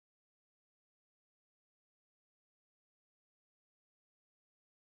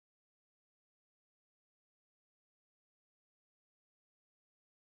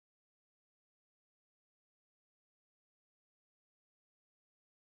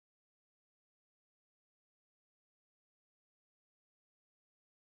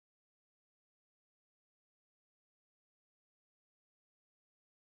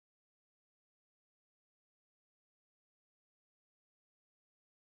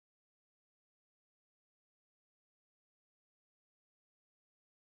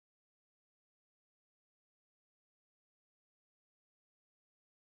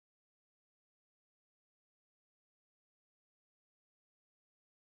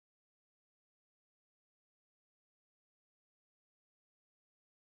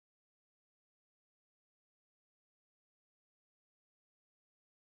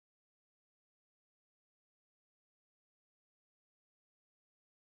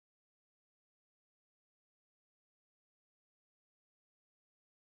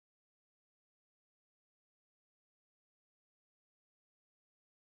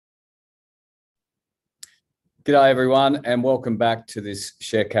G'day everyone, and welcome back to this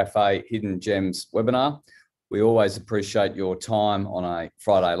Share Cafe Hidden Gems webinar. We always appreciate your time on a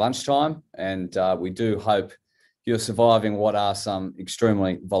Friday lunchtime, and we do hope you're surviving what are some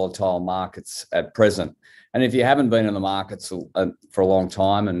extremely volatile markets at present. And if you haven't been in the markets for a long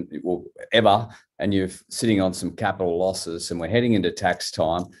time and you're sitting on some capital losses and we're heading into tax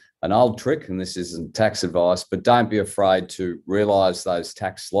time, an old trick, and this isn't tax advice, but don't be afraid to realise those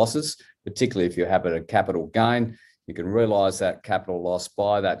tax losses, particularly if you have a capital gain. You can realise that capital loss,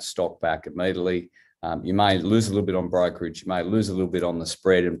 buy that stock back immediately. You may lose a little bit on brokerage, you may lose a little bit on the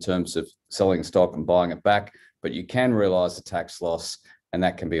spread in terms of selling stock and buying it back, but you can realise the tax loss and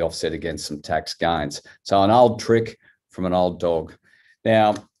that can be offset against some tax gains. So an old trick from an old dog.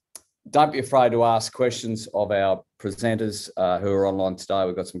 Now, don't be afraid to ask questions of our presenters who are online today.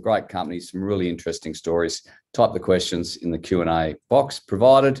 We've got some great companies, some really interesting stories. Type the questions in the Q&A box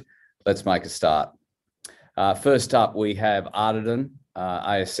provided. Let's make a start. First up, we have Ardiden,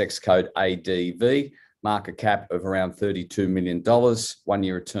 ASX code ADV, market cap of around $32 million, 1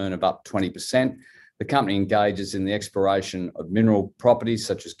 year return of up 20%. The company engages in the exploration of mineral properties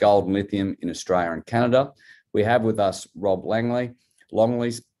such as gold and lithium in Australia and Canada. We have with us Rob Longley,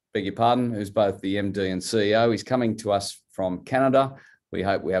 beg your pardon, who's both the MD and CEO. He's coming to us from Canada. We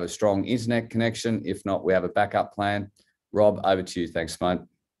hope we have a strong internet connection. If not, we have a backup plan. Rob, over to you. Thanks, mate.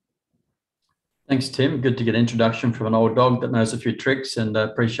 Thanks, Tim. Good to get an introduction from an old dog that knows a few tricks, and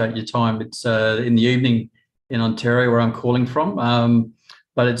appreciate your time. It's in the evening in Ontario where I'm calling from,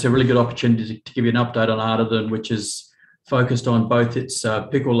 but it's a really good opportunity to give you an update on Ardiden, which is focused on both its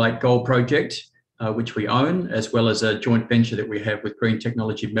Pickle Lake Gold Project, which we own, as well as a joint venture that we have with Green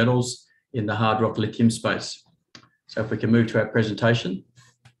Technology Metals in the hard rock lithium space. So if we can move to our presentation.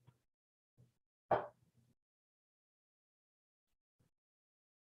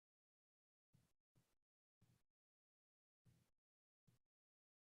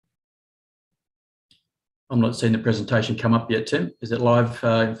 I'm not seeing the presentation come up yet, Tim. Is it live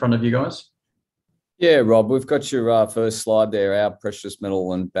in front of you guys? Yeah, Rob, we've got your first slide there, our precious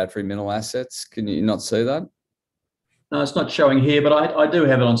metal and battery mineral assets. Can you not see that? No, it's not showing here, but I do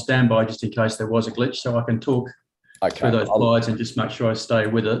have it on standby just in case there was a glitch, so I can talk through those slides and just make sure I stay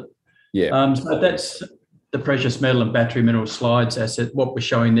with it. Yeah. So that's the precious metal and battery mineral slides asset. What we're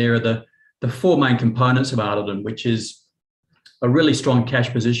showing there are the four main components of Ardiden, which is a really strong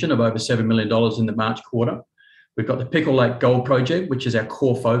cash position of over $7 million in the March quarter. We've got the Pickle Lake Gold Project, which is our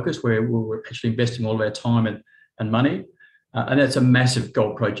core focus, where we're actually investing all of our time and money. And that's a massive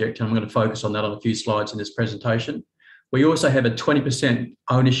gold project, and I'm going to focus on that on a few slides in this presentation. We also have a 20%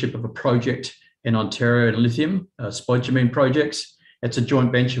 ownership of a project in Ontario in lithium, spodumene projects. It's a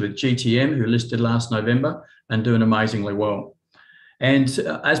joint venture with GTM, who listed last November and doing amazingly well. And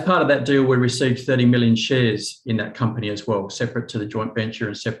as part of that deal, we received 30 million shares in that company as well, separate to the joint venture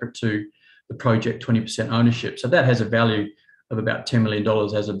and separate to the project 20% ownership. So that has a value of about $10 million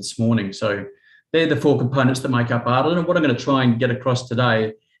as of this morning. So they're the four components that make up Ardiden. And what I'm going to try and get across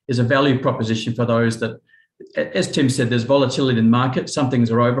today is a value proposition for those that, as Tim said, there's volatility in the market. Some things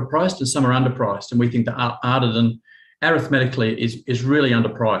are overpriced and some are underpriced. And we think that Ardiden arithmetically is really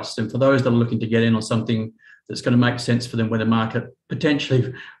underpriced. And for those that are looking to get in on something that's going to make sense for them when the market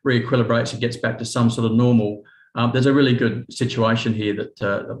potentially re-equilibrates and gets back to some sort of normal, there's a really good situation here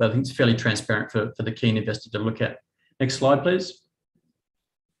that I think is fairly transparent for the keen investor to look at. Next slide, please.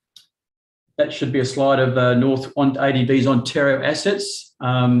 That should be a slide of ADV's Ontario assets.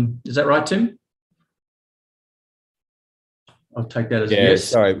 Is that right, Tim? I'll take that as a yes.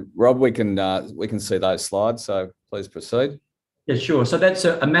 Sorry, Rob, we can see those slides, so please proceed. Yeah, sure. So that's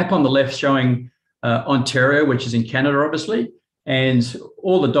a map on the left showing Ontario, which is in Canada, obviously, and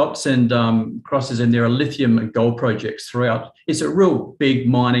all the dots and crosses in there are lithium and gold projects throughout. It's a real big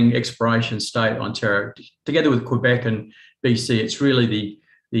mining exploration state, Ontario. Together with Quebec and BC, it's really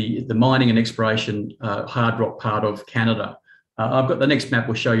the mining and exploration hard rock part of Canada. I've got the next map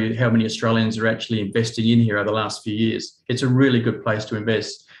will show you how many Australians are actually investing in here over the last few years. It's a really good place to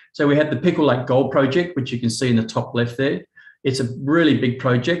invest. So we have the Pickle Lake Gold Project, which you can see in the top left there. It's a really big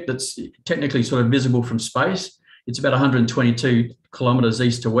project that's technically sort of visible from space. It's about 122 kilometres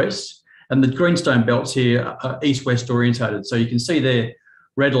east to west. And the greenstone belts here are east-west orientated. So you can see there,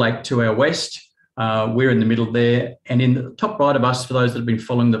 Red Lake to our west. We're in the middle there. And in the top right of us, for those that have been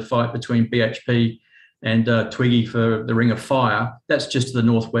following the fight between BHP and Twiggy for the Ring of Fire, that's just to the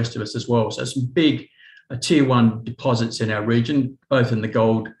northwest of us as well. So some big tier one deposits in our region, both in the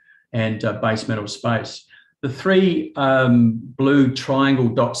gold and base metal space. The three blue triangle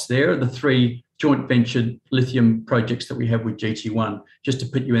dots there are the three joint ventured lithium projects that we have with GT1, just to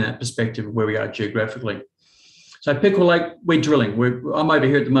put you in that perspective of where we are geographically. So Pickle Lake, we're drilling. I'm over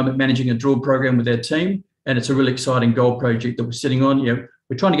here at the moment managing a drill program with our team, and it's a really exciting gold project that we're sitting on.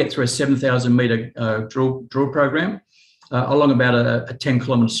 We're trying to get through a 7,000 metre drill program along about a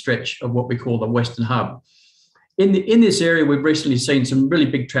 10-kilometre stretch of what we call the Western Hub. In this area, we've recently seen some really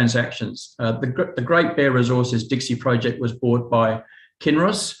big transactions. The Great Bear Resources Dixie project was bought by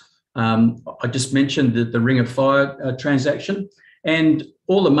Kinross. I just mentioned the Ring of Fire transaction, and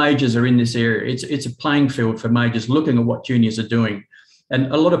all the majors are in this area. It's a playing field for majors looking at what juniors are doing. And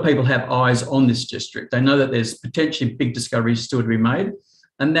a lot of people have eyes on this district. They know that there's potentially big discoveries still to be made,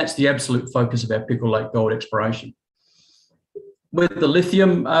 and that's the absolute focus of our Pickle Lake gold exploration. With the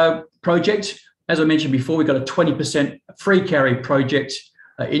lithium project, as I mentioned before, we've got a 20% free carry project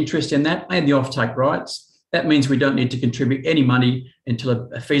interest in that and the offtake rights. That means we don't need to contribute any money until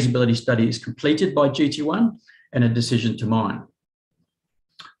a feasibility study is completed by GT1 and a decision to mine.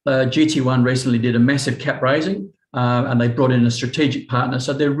 GT1 recently did a massive cap raising and they brought in a strategic partner.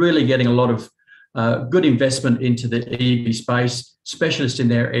 So they're really getting a lot of good investment into the EV space, specialists in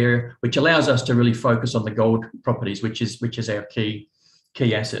their area, which allows us to really focus on the gold properties, which is our key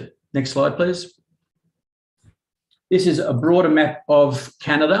asset. Next slide, please. This is a broader map of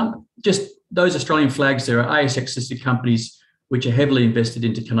Canada. Just those Australian flags there are AEST listed companies which are heavily invested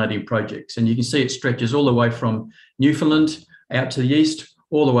into Canadian projects. And you can see it stretches all the way from Newfoundland out to the east,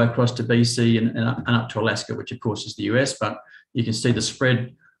 all the way across to BC and up to Alaska, which of course is the US, but you can see the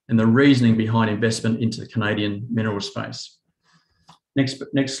spread and the reasoning behind investment into the Canadian mineral space.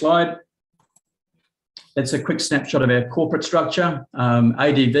 Next slide. That's a quick snapshot of our corporate structure.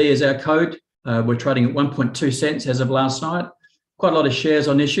 ADV is our code. We're trading at 1.2 cents as of last night. Quite a lot of shares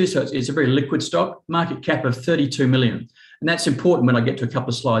on issue, so it's a very liquid stock. Market cap of 32 million. And that's important when I get to a couple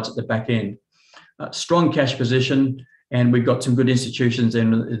of slides at the back end. Strong cash position, and we've got some good institutions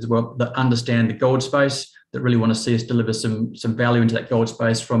in as well that understand the gold space, that really want to see us deliver some value into that gold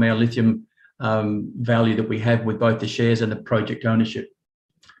space from our lithium value that we have with both the shares and the project ownership.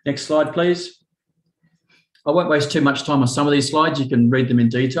 Next slide, please. I won't waste too much time on some of these slides. You can read them in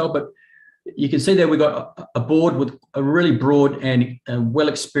detail, but you can see there we've got a board with a really broad and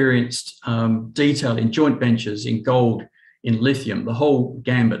well-experienced detail in joint ventures, in gold, in lithium, the whole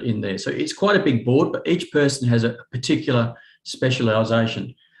gambit in there. So it's quite a big board, but each person has a particular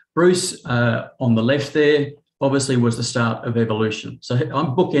specialisation. Bruce on the left there obviously was the start of evolution. So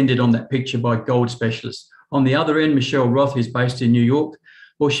I'm bookended on that picture by gold specialists. On the other end, Michelle Roth, who's based in New York.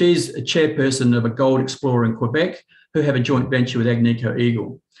 Well, she's a chairperson of a gold explorer in Quebec who have a joint venture with Agnico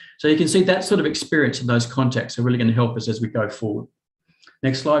Eagle. So you can see that sort of experience and those contacts are really going to help us as we go forward.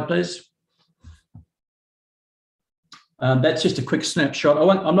 Next slide, please. That's just a quick snapshot.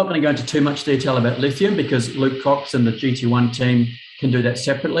 I'm not going to go into too much detail about lithium because Luke Cox and the GT1 team can do that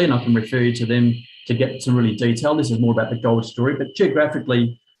separately, and I can refer you to them to get some really detail. This is more about the gold story, but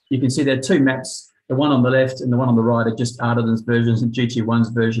geographically, you can see there are two maps. The one on the left and the one on the right are just Ardiden's versions and GT1's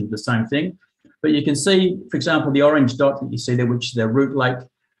version of the same thing. But you can see, for example, the orange dot that you see there, which is the Root Lake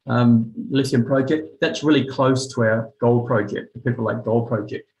lithium project, that's really close to our gold project, the Pickle Lake gold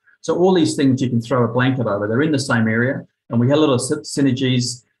project. So all these things you can throw a blanket over. They're in the same area, and we had a lot of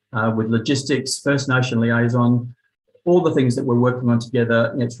synergies with logistics, First Nation liaison, all the things that we're working on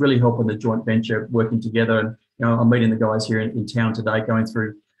together. It's really helping the joint venture working together. And I'm meeting the guys here in town today, going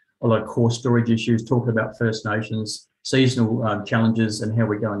through a lot of core storage issues, talking about First Nations, seasonal challenges, and how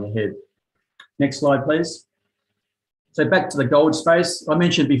we're going ahead. Next slide, please. So back to the gold space. I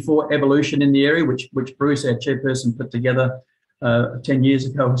mentioned before evolution in the area, which Bruce, our chairperson, put together 10 years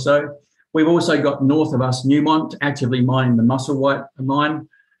ago or so. We've also got north of us, Newmont, actively mining the Musselwhite mine.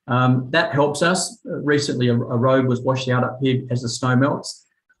 That helps us. Recently, a road was washed out up here as the snow melts.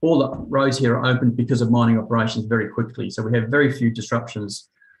 All the roads here are open because of mining operations very quickly. So we have very few disruptions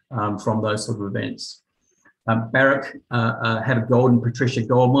from those sort of events. Barrick had a gold and Patricia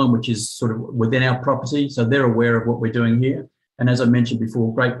gold mine, which is sort of within our property. So they're aware of what we're doing here. And as I mentioned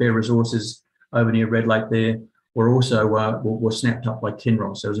before, Great Bear Resources over near Red Lake there were also were snapped up by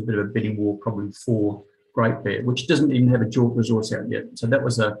Kinross. So there was a bit of a bidding war probably for Great Bear, which doesn't even have a JORC resource out yet. So that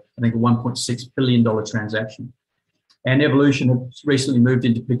was I think a $1.6 billion transaction. And Evolution has recently moved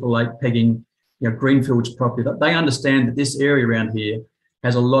into Pickle Lake, pegging Greenfield's property. They understand that this area around here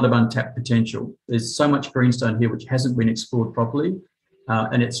has a lot of untapped potential. There's so much greenstone here which hasn't been explored properly,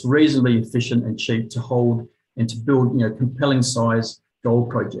 and it's reasonably efficient and cheap to hold and to build compelling size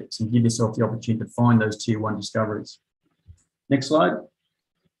gold projects and give yourself the opportunity to find those tier 1 discoveries. Next slide.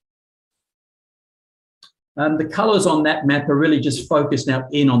 The colours on that map are really just focused now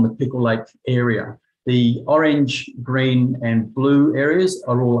in on the Pickle Lake area. The orange, green and blue areas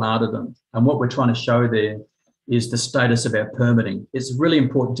are all Ardiden. And what we're trying to show there is the status of our permitting. It's really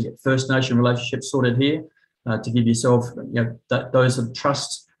important to get First Nation relationships sorted here, to give yourself those of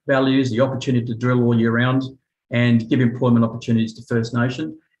trust values, the opportunity to drill all year round, and give employment opportunities to First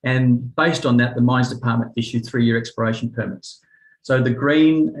Nation. And based on that, the Mines Department issued 3-year exploration permits. So the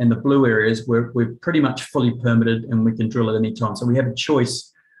green and the blue areas, we're pretty much fully permitted and we can drill at any time. So we have a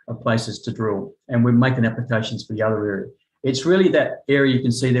choice of places to drill, and we're making applications for the other area. It's really that area you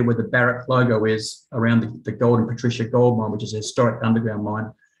can see there where the Barrick logo is around the Golden Patricia gold mine, which is a historic underground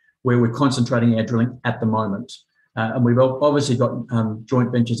mine, where we're concentrating our drilling at the moment. And we've obviously got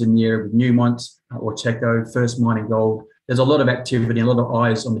joint ventures in the area with Newmont, Orteco, First Mining Gold. There's a lot of activity and a lot of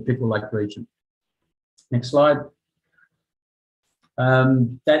eyes on the Pickle Lake region. Next slide.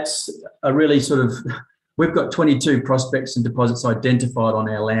 That's a really sort of, we've got 22 prospects and deposits identified on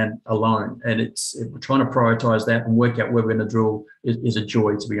our land alone, and we're trying to prioritise that and work out where we're going to drill is a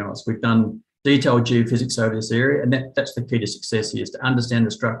joy, to be honest. We've done detailed geophysics over this area, and that's the key to success here, is to understand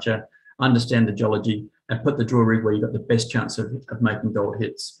the structure, understand the geology, and put the drill rig where you've got the best chance of making gold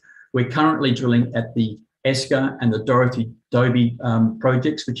hits. We're currently drilling at the Esker and the Dorothy Dobie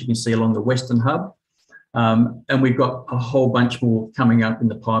projects, which you can see along the Western Hub. And we've got a whole bunch more coming up in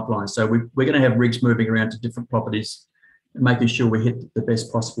the pipeline. So we're going to have rigs moving around to different properties and making sure we hit the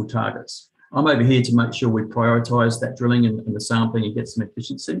best possible targets. I'm over here to make sure we prioritise that drilling and the sampling and get some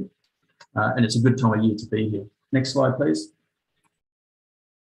efficiency. And it's a good time of year to be here. Next slide, please.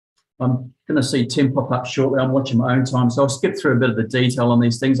 I'm going to see Tim pop up shortly. I'm watching my own time, so I'll skip through a bit of the detail on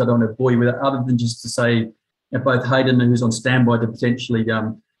these things. I don't want to bore you with it, other than just to say both Hayden, who's on standby to potentially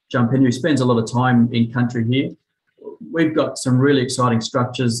jump in, who spends a lot of time in country here. We've got some really exciting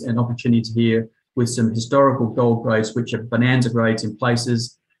structures and opportunities here with some historical gold grades, which are bonanza grades in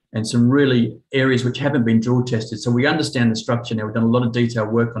places, and some really areas which haven't been drill tested. So we understand the structure now. We've done a lot of detailed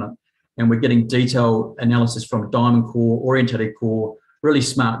work on it, and we're getting detailed analysis from diamond core, orientated core, really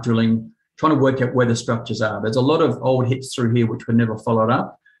smart drilling, trying to work out where the structures are. There's a lot of old hits through here which were never followed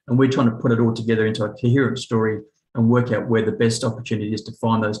up, and we're trying to put it all together into a coherent story and work out where the best opportunity is to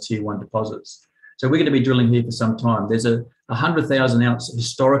find those tier 1 deposits. So we're going to be drilling here for some time. There's a 100,000 ounce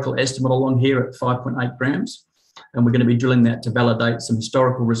historical estimate along here at 5.8 grams, and we're going to be drilling that to validate some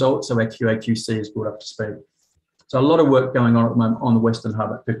historical results so our QA/QC is brought up to speed. So a lot of work going on at the moment on the Western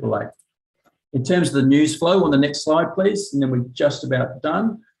Hub at Pickle Lake. In terms of the news flow, on the next slide, please, and then we're just about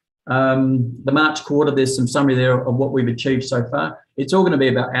done. The March quarter, there's some summary there of what we've achieved so far. It's all going to be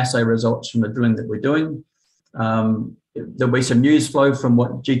about assay results from the drilling that we're doing. There'll be some news flow from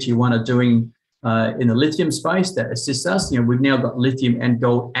what GT1 are doing in the lithium space that assists us. We've now got lithium and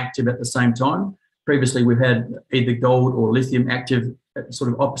gold active at the same time. Previously, we've had either gold or lithium active at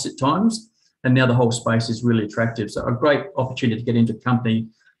sort of opposite times, and now the whole space is really attractive. So a great opportunity to get into a company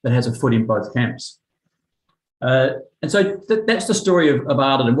that has a foot in both camps. And so that's the story of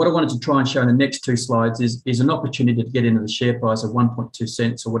Ardiden. What I wanted to try and show in the next 2 slides is an opportunity to get into the share price of 1.2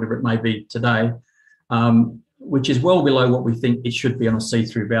 cents or whatever it may be today, which is well below what we think it should be on a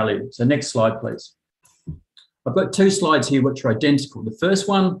see-through value. So next slide, please. I've got 2 slides here which are identical. The first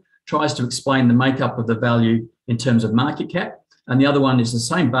one tries to explain the makeup of the value in terms of market cap, and the other one is the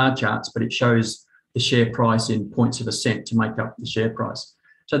same bar charts, but it shows the share price in points of a cent to make up the share price.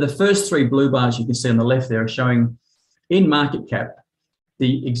 So the first 3 blue bars you can see on the left there are showing in market cap,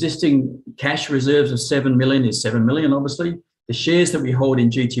 the existing cash reserves of 7 million is 7 million, obviously. The shares that we hold in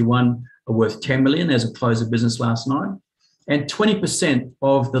GT1 are worth 10 million as of close of business last night. And 20%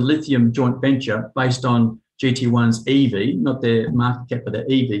 of the lithium joint venture based on GT1's EV, not their market cap, but their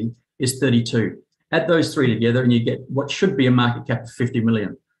EV, is 32. Add those 3 together and you get what should be a market cap of 50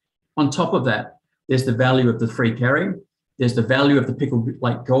 million. On top of that, there's the value of the free carry. There's the value of the Pickle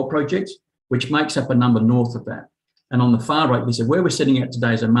Lake Gold Project, which makes up a number north of that. And on the far right, we said where we're sitting at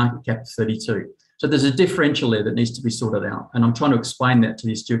today is a market cap of 32. So there's a differential there that needs to be sorted out. And I'm trying to explain that to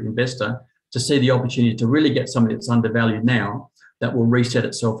the astute investor to see the opportunity to really get something that's undervalued now that will reset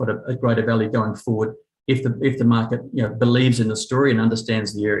itself at a greater value going forward if the market believes in the story and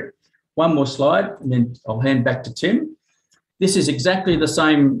understands the area. One more slide, and then I'll hand back to Tim. This is exactly the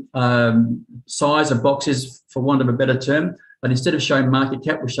same size of boxes, for want of a better term, but instead of showing market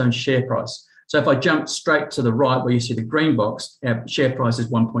cap, we're showing share price. So if I jump straight to the right where you see the green box, our share price is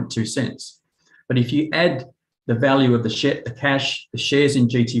 1.2 cents. But if you add the value of the cash, the shares in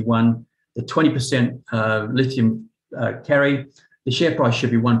GT1, the 20% lithium carry, the share price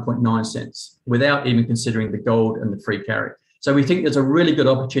should be 1.9 cents without even considering the gold and the free carry. So we think there's a really good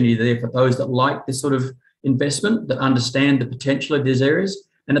opportunity there for those that like this sort of investment, that understand the potential of these areas.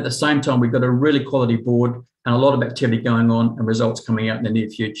 And at the same time, we've got a really quality board and a lot of activity going on and results coming out in the near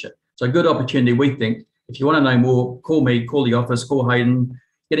future. So a good opportunity, we think, If you want to know more, call me, call the office, call Hayden,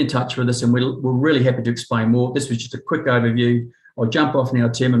 get in touch with us, and we're really happy to explain more. This was just a quick overview. I'll jump off now,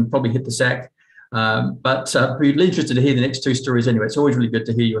 Tim, and probably hit the sack. But we're really interested to hear the next two stories anyway. It's always really good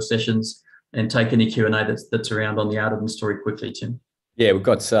to hear your sessions and take any Q&A that's around on the Ardiden story quickly, Tim. Yeah, we've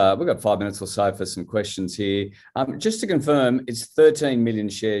got 5 minutes or so for some questions here. Just to confirm, it's 13 million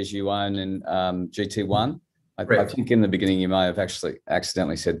shares you own in GT1. I think in the beginning you may have actually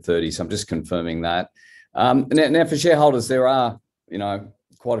accidentally said 30, so I'm just confirming that. Now for shareholders, there are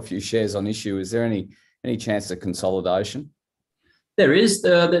quite a few shares on issue. Is there any chance of consolidation? There is.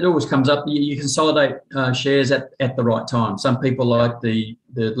 That always comes up. You consolidate shares at the right time. Some people like the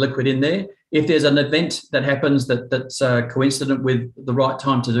liquid in there. If there's an event that happens that's coincident with the right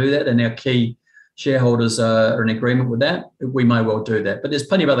time to do that, and our key shareholders are in agreement with that, we may well do that. But there's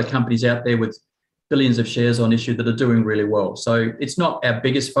plenty of other companies out there with billions of shares on issue that are doing really well. So it's not our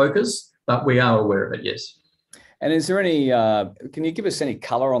biggest focus, but we are aware of it, yes. And is there any, can you give us any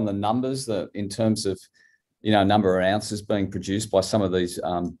colour on the numbers in terms of, number of ounces being produced by some of these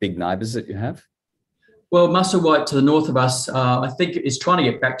big neighbours that you have? Well, Musselwhite to the north of us, I think is trying to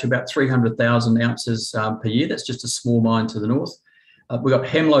get back to about 300,000 ounces per year. That's just a small mine to the north. We've got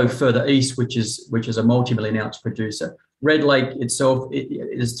Hemlo further east, which is a multi-million ounce producer. Red Lake itself,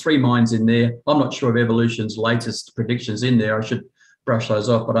 there's 3 mines in there. I'm not sure of Evolution's latest predictions in there. I should brush those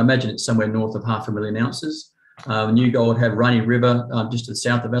off, but I imagine it's somewhere north of 500,000 ounces. New Gold have Rainy River just to the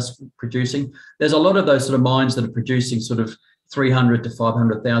south of us producing. There's a lot of those sort of mines that are producing sort of 300 to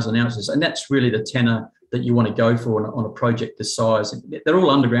 500,000 ounces, and that's really the tenor that you want to go for on a project this size. They're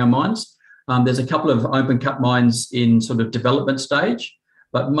all underground mines. There's a couple of open cut mines in sort of development stage,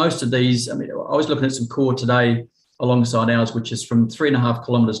 but most of these, I was looking at some core today alongside ours, which is from 3.5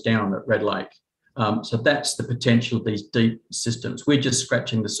 kilometres down at Red Lake. So that's the potential of these deep systems. We're just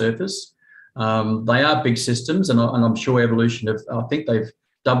scratching the surface. They are big systems, and I'm sure Evolution I think they've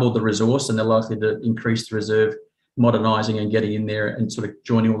doubled the resource, and they're likely to increase the reserve, modernising and getting in there and sort of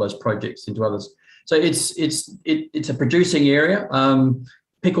joining all those projects into others. So it's a producing area.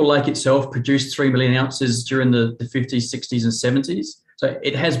 Pickle Lake itself produced 3 million ounces during the 50s, 60s and 70s. So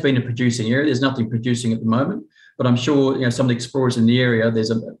it has been a producing area. There's nothing producing at the moment, but I'm sure some of the explorers in the area,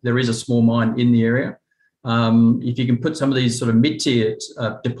 there is a small mine in the area. If you can put some of these sort of mid-tier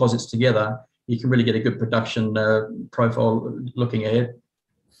deposits together, you can really get a good production profile looking ahead.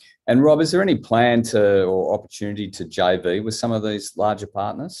 And Rob, is there any plan or opportunity to JV with some of these larger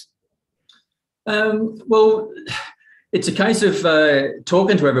partners? Well, it's a case of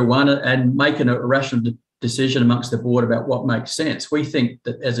talking to everyone and making a rational decision amongst the board about what makes sense. We think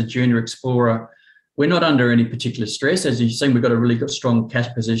that as a junior explorer, we're not under any particular stress. As you've seen, we've got a really good, strong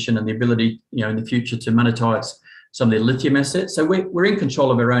cash position and the ability, in the future to monetize some of their lithium assets. So we're in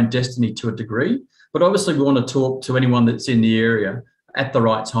control of our own destiny to a degree, but obviously we want to talk to anyone that's in the area at the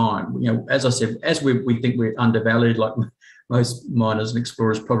right time. As I said, as we think we're undervalued, like most miners and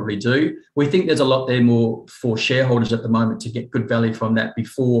explorers probably do, we think there's a lot there more for shareholders at the moment to get good value from that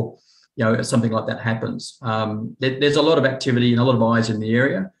before, something like that happens. There's a lot of activity and a lot of eyes in the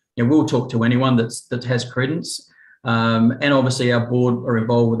area. We'll talk to anyone that has credence. And obviously our board are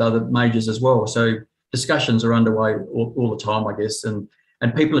involved with other majors as well. So discussions are underway all the time, I guess, and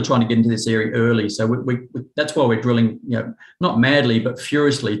people are trying to get into this area early. So we that's why we're drilling, not madly, but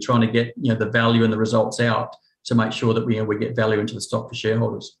furiously trying to get, the value and the results out to make sure that we get value into the stock for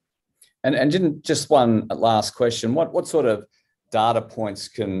shareholders. And just one last question. What sort of data points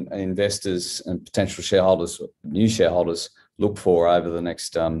can investors and potential shareholders, new shareholders, look for over the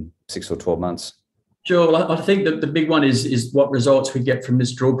next 6 or 12 months? Sure. Well, I think that the big one is what results we get from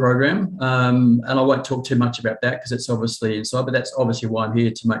this drill program. And I won't talk too much about that because it's obviously inside, but that's obviously why I'm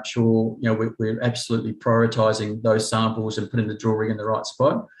here, to make sure, we're absolutely prioritising those samples and putting the drill rig in the right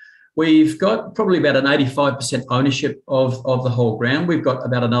spot. We've got probably about an 85% ownership of the whole ground. We've got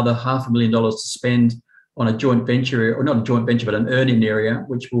about another $500,000 to spend on a joint venture, or not a joint venture, but an earning area,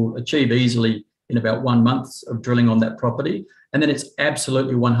 which we'll achieve easily in about 1 month of drilling on that property. And then it's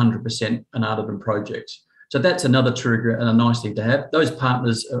absolutely 100% an Ardiden project. So that's another trigger and a nice thing to have. Those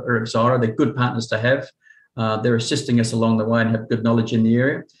partners are Exira. They're good partners to have. They're assisting us along the way and have good knowledge in the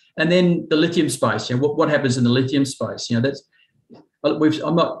area. And then the lithium space. What happens in the lithium space?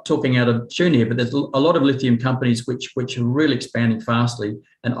 I'm not talking out of tune here, but there's a lot of lithium companies which are really expanding fastly,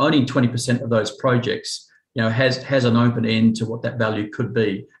 and owning 20% of those projects, has an open end to what that value could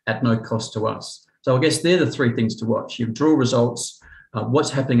be at no cost to us. So I guess they're the 3 things to watch: your drill results, what's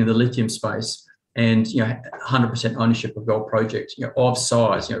happening in the lithium space, and 100% ownership of gold projects, of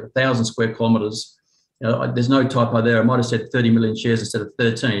size, 1,000 square kilometres. There's no typo there. I might have said 30 million shares instead of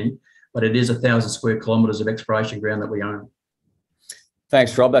 13. but it is 1,000 square kilometres of exploration ground that we own.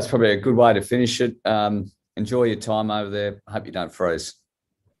 Thanks, Rob. That's probably a good way to finish it. Enjoy your time over there. I hope you don't freeze.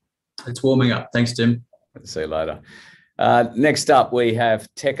 It's warming up. Thanks, Tim. See you later. Next up, we have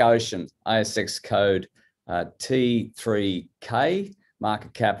TechOcean, ASX code T3K,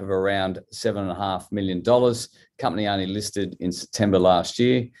 market cap of around $7.5 million. Company only listed in September last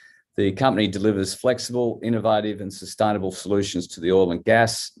year. The company delivers flexible, innovative and sustainable solutions to the oil and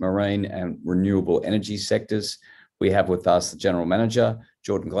gas, marine and renewable energy sectors. We have with us the General Manager,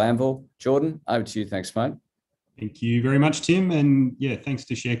 Jordan Glanville. Jordan, over to you. Thanks, mate. Thank you very much, Tim. And yeah, thanks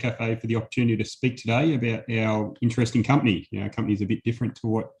to Share Cafe for the opportunity to speak today about our interesting company. Our company is a bit different to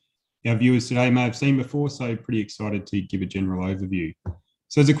what our viewers today may have seen before, so pretty excited to give a general overview.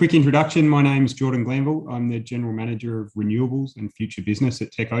 So as a quick introduction, my name's Jordan Glanville. I'm the General Manager of Renewables and Future Business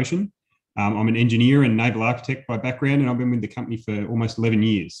at TechOcean. I'm an engineer and naval architect by background, and I've been with the company for almost 11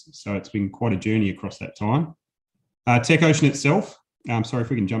 years. So it's been quite a journey across that time. TechOcean itself, sorry if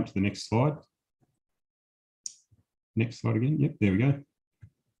we can jump to the next slide. Next slide again. Yep, there we go.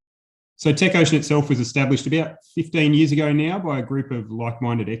 So TechOcean itself was established about 15 years ago now by a group of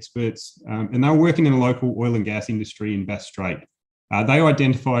like-minded experts, and they were working in the local oil and gas industry in Bass Strait. They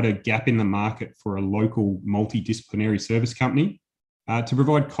identified a gap in the market for a local multidisciplinary service company to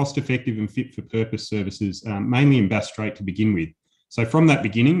provide cost-effective and fit-for-purpose services, mainly in Bass Strait to begin with. So from that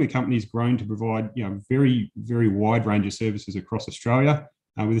beginning, the company's grown to provide very, very wide range of services across Australia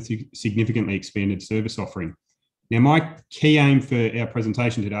with a significantly expanded service offering. Now, my key aim for our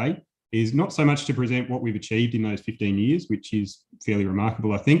presentation today is not so much to present what we've achieved in those 15 years, which is fairly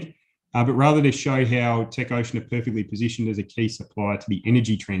remarkable, I think, but rather to show how TechOcean are perfectly positioned as a key supplier to the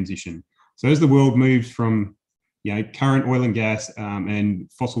energy transition. So as the world moves from current oil and gas and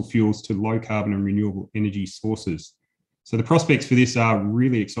fossil fuels to low carbon and renewable energy sources. So the prospects for this are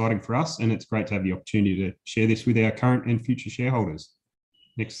really exciting for us, and it's great to have the opportunity to share this with our current and future shareholders.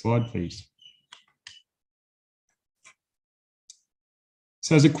 Next slide, please.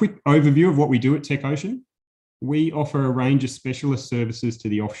 So as a quick overview of what we do at TechOcean, we offer a range of specialist services to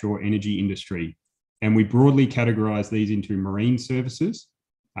the offshore energy industry, and we broadly categorise these into marine services,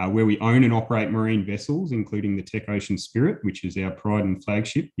 where we own and operate marine vessels, including the TechOcean Spirit, which is our pride and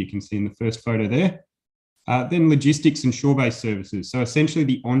flagship. You can see in the first photo there. Then logistics and shore-based services. So essentially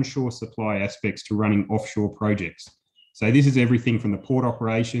the onshore supply aspects to running offshore projects. So this is everything from the port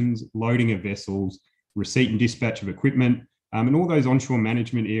operations, loading of vessels, receipt and dispatch of equipment, and all those onshore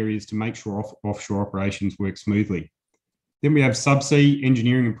management areas to make sure offshore operations work smoothly. Then we have subsea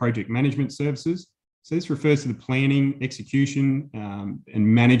engineering and project management services. So this refers to the planning, execution, and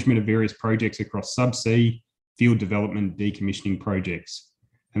management of various projects across subsea, field development, decommissioning projects.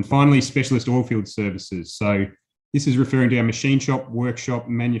 And finally, specialist oilfield services. So this is referring to our machine shop, workshop,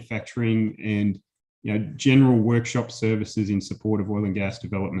 manufacturing, and general workshop services in support of oil and gas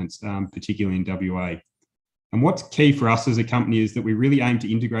developments, particularly in WA. And what's key for us as a company is that we really aim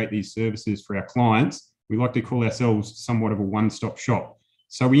to integrate these services for our clients. We like to call ourselves somewhat of a one-stop shop.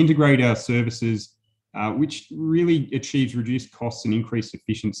 So we integrate our services, which really achieves reduced costs and increased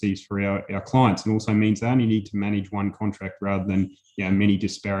efficiencies for our clients, and also means they only need to manage one contract rather than many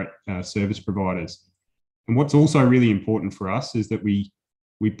disparate service providers. And what's also really important for us is that we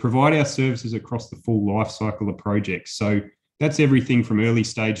provide our services across the full life cycle of projects. So that's everything from early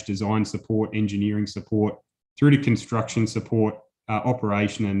stage design support, engineering support, through to construction support,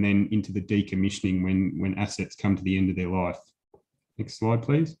 operation, and then into the decommissioning when assets come to the end of their life. Next slide,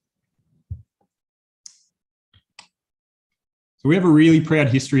 please. So we have a really proud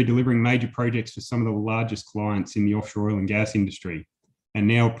history of delivering major projects for some of the largest clients in the offshore oil and gas industry. And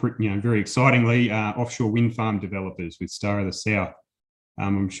now, very excitingly, offshore wind farm developers with Star of the South.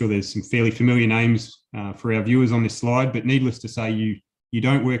 I'm sure there's some fairly familiar names for our viewers on this slide, but needless to say, you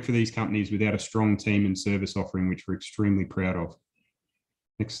don't work for these companies without a strong team and service offering, which we're extremely proud of.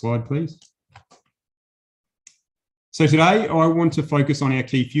 Next slide, please. So today, I want to focus on our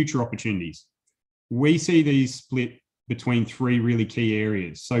key future opportunities. We see these split between three really key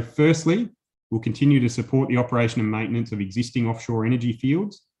areas. So firstly, we'll continue to support the operation and maintenance of existing offshore energy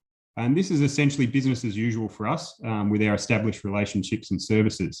fields. And this is essentially business as usual for us with our established relationships and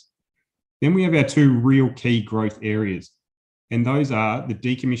services. Then we have our two real key growth areas. And those are the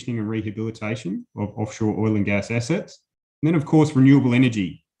decommissioning and rehabilitation of offshore oil and gas assets. And then, of course, renewable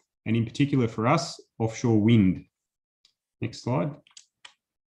energy, and in particular for us, offshore wind. Next slide.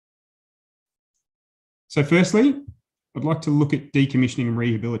 So firstly, I'd like to look at decommissioning and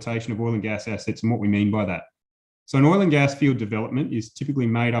rehabilitation of oil and gas assets and what we mean by that. So an oil and gas field development is typically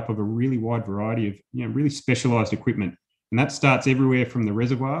made up of a really wide variety of really specialised equipment, And that starts everywhere from the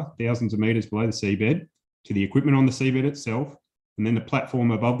reservoir, thousands of meters below the seabed, to the equipment on the seabed itself, and then the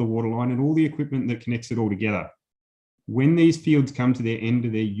platform above the waterline and all the equipment that connects it all together. When these fields come to their end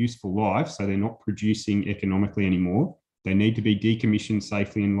of their useful life, so they're not producing economically anymore, they need to be decommissioned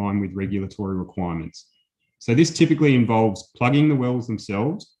safely in line with regulatory requirements. So this typically involves plugging the wells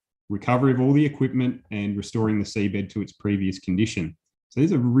themselves, recovery of all the equipment, and restoring the seabed to its previous condition. So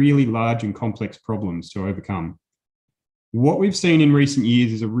these are really large and complex problems to overcome. What we've seen in recent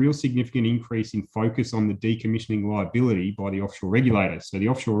years is a real significant increase in focus on the decommissioning liability by the offshore regulator. So the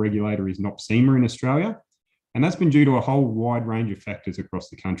offshore regulator is NOPSEMA in Australia, and that's been due to a whole wide range of factors across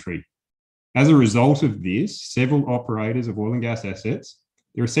the country. As a result of this, several operators of oil and gas assets,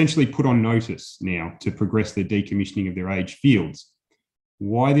 they're essentially put on notice now to progress the decommissioning of their aged fields.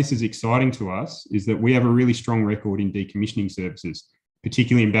 Why this is exciting to us is that we have a really strong record in decommissioning services,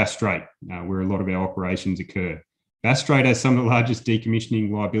 particularly in Bass Strait, where a lot of our operations occur. Bass Strait has some of the largest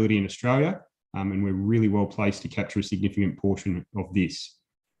decommissioning liability in Australia, and we're really well placed to capture a significant portion of this.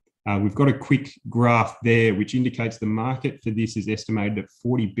 We've got a quick graph there, which indicates the market for this is estimated at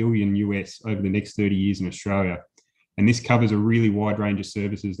 $40 billion US over the next 30 years in Australia. And this covers a really wide range of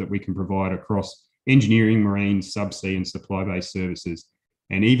services that we can provide across engineering, marine, subsea, and supply-based services,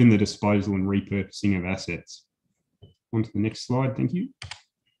 and even the disposal and repurposing of assets. On to the next slide, thank you.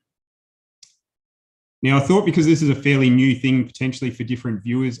 Now, I thought because this is a fairly new thing potentially for different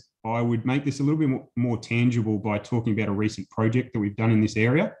viewers, I would make this a little bit more tangible by talking about a recent project that we've done in this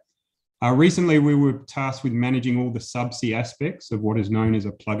area. Recently, we were tasked with managing all the subsea aspects of what is known as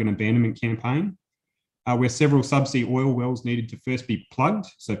a plug and abandonment campaign, where several subsea oil wells needed to first be plugged,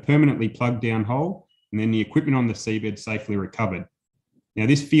 so permanently plugged down hole, and then the equipment on the seabed safely recovered. Now,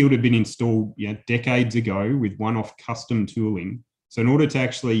 this field had been installed decades ago with one-off custom tooling. So in order to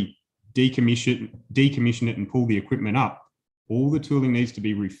actually decommission it and pull the equipment up, all the tooling needs to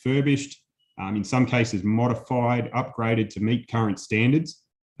be refurbished, in some cases modified, upgraded to meet current standards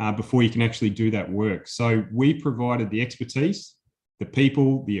before you can actually do that work. So we provided the expertise, the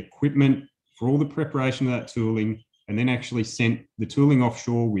people, the equipment for all the preparation of that tooling, and then actually sent the tooling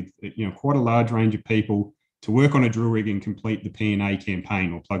offshore with quite a large range of people to work on a drill rig and complete the P&A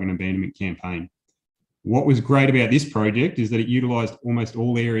campaign, or plug and abandonment campaign. What was great about this project is that it utilised almost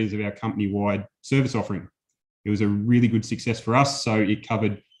all areas of our company-wide service offering. It was a really good success for us. So it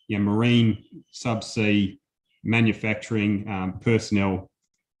covered marine, subsea, manufacturing, personnel,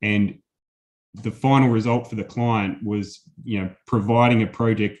 and the final result for the client was providing a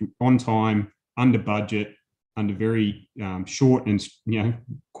project on time, under budget, under very short and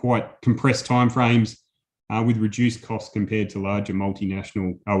quite compressed timeframes, with reduced costs compared to larger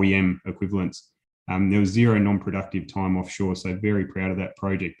multinational OEM equivalents. There was zero non-productive time offshore, so very proud of that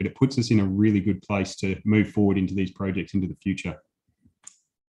project, but it puts us in a really good place to move forward into these projects into the future.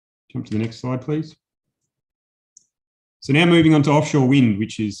 Jump to the next slide, please. So now moving on to offshore wind,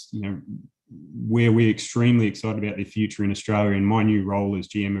 which is where we're extremely excited about the future in Australia, and my new role as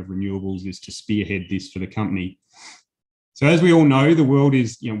GM of renewables is to spearhead this for the company. So as we all know, the world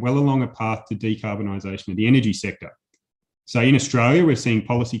is well along a path to decarbonisation of the energy sector. So in Australia, we're seeing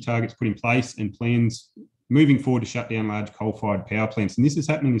policy targets put in place and plans moving forward to shut down large coal-fired power plants. And this is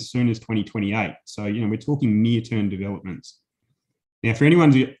happening as soon as 2028. So, we're talking near-term developments. Now, for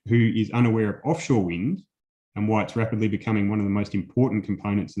anyone who is unaware of offshore wind and why it's rapidly becoming one of the most important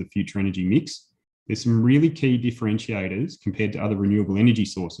components of the future energy mix, there's some really key differentiators compared to other renewable energy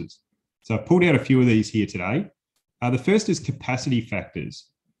sources. So I've pulled out a few of these here today. The first is capacity factors.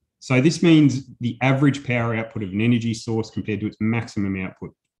 So this means the average power output of an energy source compared to its maximum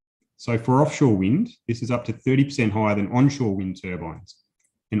output. So for offshore wind, this is up to 30% higher than onshore wind turbines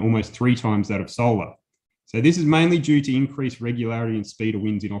and almost 3 times that of solar. So this is mainly due to increased regularity and speed of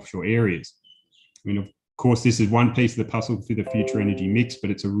winds in offshore areas. Of course, this is one piece of the puzzle for the future energy mix,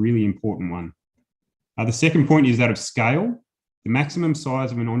 but it's a really important one. The second point is that of scale. The maximum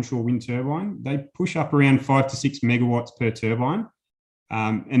size of an onshore wind turbine, they push up around 5 to 6 megawatts per turbine.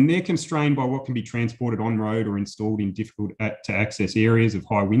 And they're constrained by what can be transported on road or installed in difficult to access areas of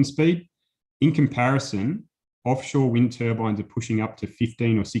high wind speed. In comparison, offshore wind turbines are pushing up to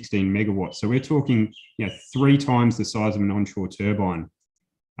 15 or 16 megawatts. So we're talking 3 times the size of an onshore turbine.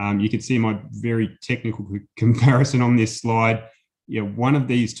 You can see my very technical comparison on this slide. One of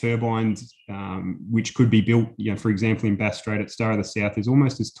these turbines, which could be built, for example, in Bass Strait at Star of the South, is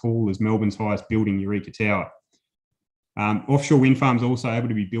almost as tall as Melbourne's highest building, Eureka Tower. Offshore wind farms are also able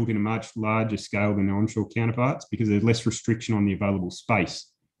to be built in a much larger scale than their onshore counterparts because there's less restriction on the available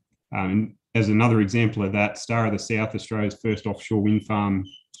space. And as another example of that, Star of the South, Australia's first offshore wind farm,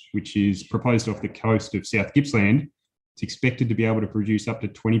 which is proposed off the coast of South Gippsland, It's expected to be able to produce up to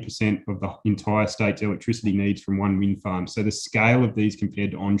 20% of the entire state's electricity needs from one wind farm. So the scale of these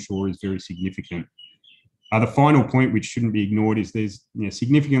compared to onshore is very significant. The final point, which shouldn't be ignored, is there's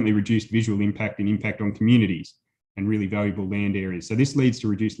significantly reduced visual impact and impact on communities and really valuable land areas. So this leads to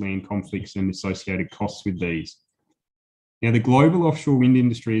reduced land conflicts and associated costs with these. Now, the global offshore wind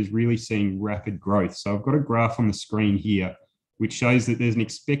industry is really seeing rapid growth. So I've got a graph on the screen here, which shows that there's an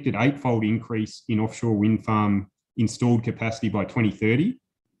expected 8-fold increase in offshore wind farm installed capacity by 2030,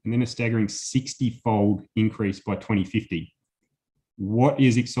 and then a staggering 60-fold increase by 2050. What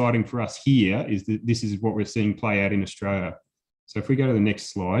is exciting for us here is that this is what we're seeing play out in Australia. So if we go to the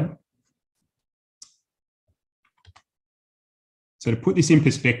next slide. So to put this in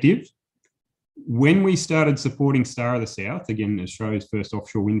perspective, when we started supporting Star of the South, again, Australia's first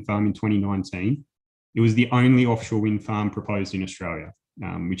offshore wind farm in 2019, it was the only offshore wind farm proposed in Australia,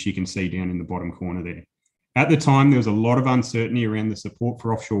 which you can see down in the bottom corner there. At the time, there was a lot of uncertainty around the support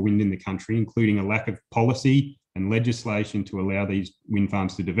for offshore wind in the country, including a lack of policy and legislation to allow these wind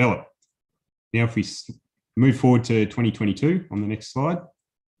farms to develop. Now, if we move forward to 2022 on the next slide.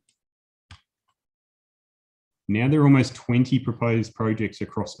 Now there are almost 20 proposed projects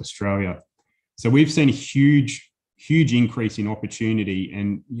across Australia. So we've seen a huge increase in opportunity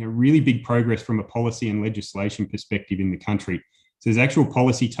and really big progress from a policy and legislation perspective in the country. So there's actual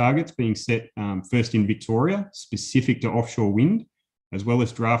policy targets being set first in Victoria, specific to offshore wind, as well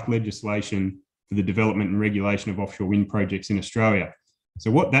as draft legislation for the development and regulation of offshore wind projects in Australia. So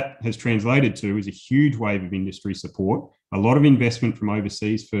what that has translated to is a huge wave of industry support, a lot of investment from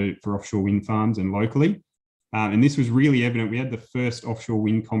overseas for offshore wind farms and locally. And this was really evident. We had the first offshore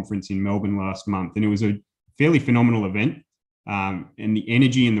wind conference in Melbourne last month, and it was a fairly phenomenal event. And the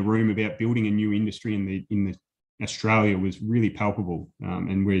energy in the room about building a new industry in Australia was really palpable.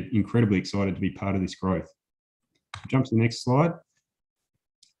 And we're incredibly excited to be part of this growth. Jump to the next slide.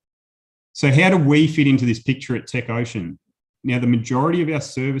 So how do we fit into this picture at Tech Ocean? Now, the majority of our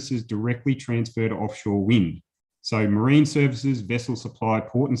services directly transfer to offshore wind. So marine services, vessel supply,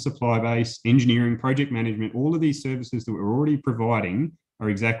 port and supply base, engineering, project management, all of these services that we're already providing are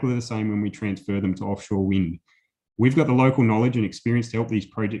exactly the same when we transfer them to offshore wind. We've got the local knowledge and experience to help these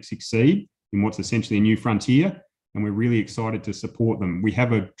projects succeed in what's essentially a new frontier, and we're really excited to support them. We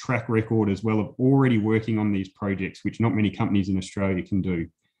have a track record as well of already working on these projects, which not many companies in Australia can do.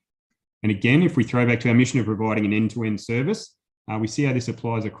 And again, if we throw back to our mission of providing an end-to-end service, we see how this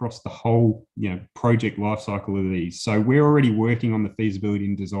applies across the whole project lifecycle of these. So we're already working on the feasibility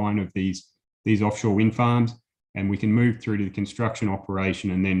and design of these offshore wind farms, and we can move through to the construction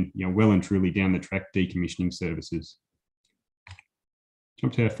operation and then well and truly down the track decommissioning services.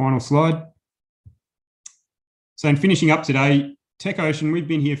 Jump to our final slide. So in finishing up today, Tech Ocean, we've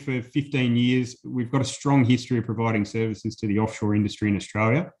been here for 15 years. We've got a strong history of providing services to the offshore industry in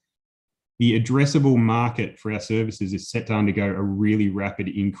Australia. The addressable market for our services is set to undergo a really rapid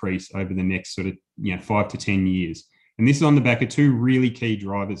increase over the next 5 to 10 years. And this is on the back of two really key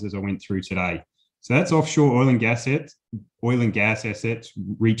drivers as I went through today. So that's offshore oil and gas assets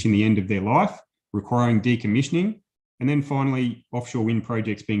reaching the end of their life, requiring decommissioning, and then finally offshore wind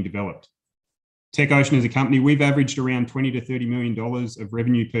projects being developed. Tech Ocean as a company, we've averaged around $20 to $30 million of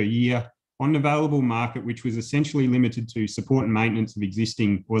revenue per year on an available market, which was essentially limited to support and maintenance of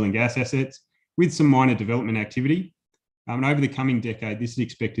existing oil and gas assets with some minor development activity. And over the coming decade, this is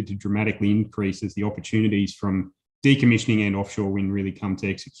expected to dramatically increase as the opportunities from decommissioning and offshore wind really come to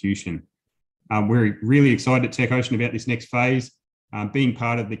execution. We're really excited at Tech Ocean about this next phase, being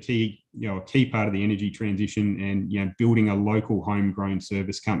part of the key part of the energy transition and building a local homegrown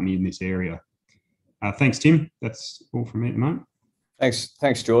service company in this area. Thanks, Tim. That's all from me at the moment.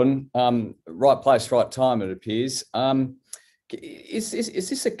 Thanks, Jordan. Right place, right time, it appears. Is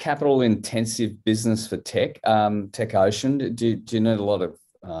this a capital-intensive business for Tech Ocean? Do you need a lot of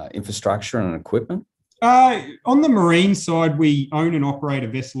infrastructure and equipment? On the marine side, we own and operate a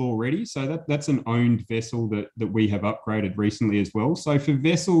vessel already. So that's an owned vessel that we have upgraded recently as well. So for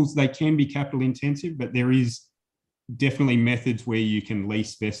vessels, they can be capital intensive, but there is definitely methods where you can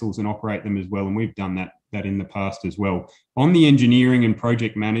lease vessels and operate them as well. And we've done that in the past as well. On the engineering and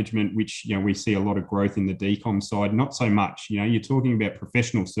project management, which we see a lot of growth in the decom side, not so much. You're talking about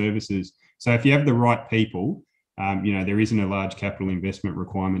professional services. So if you have the right people, there isn't a large capital investment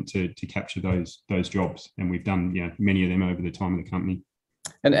requirement to capture those jobs, and we've done many of them over the time of the company.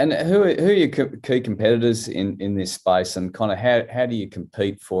 And who are your key competitors in this space, and kind of how do you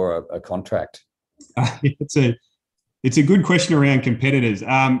compete for a contract? It's a good question around competitors.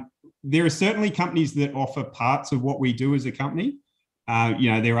 There are certainly companies that offer parts of what we do as a company.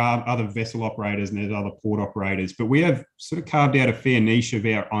 there are other vessel operators and there's other port operators, but we have sort of carved out a fair niche of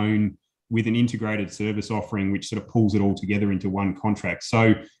our own with an integrated service offering, which sort of pulls it all together into one contract.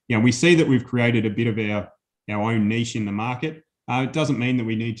 So, we see that we've created a bit of our own niche in the market. It doesn't mean that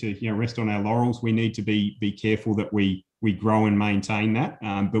we need to, rest on our laurels. We need to be careful that we grow and maintain that,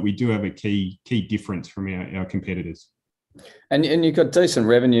 but we do have a key difference from our competitors. And you've got decent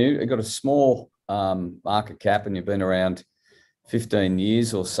revenue. You've got a small market cap, and you've been around 15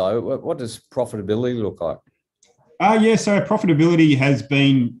 years or so. What does profitability look like? So our profitability has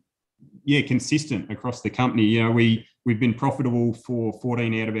been consistent across the company. We've been profitable for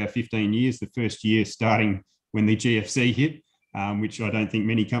 14 out of our 15 years. The first year starting when the GFC hit, which I don't think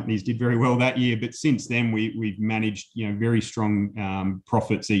many companies did very well that year. But since then, we've managed very strong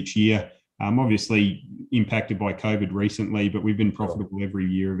profits each year. Obviously impacted by COVID recently, but we've been profitable every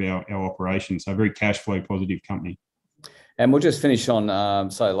year of our operation. So a very cash flow positive company. And we'll just finish on,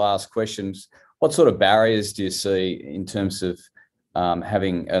 last questions. What sort of barriers do you see in terms of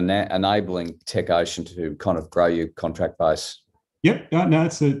having enabling TechOcean to kind of grow your contract base? Yep, no,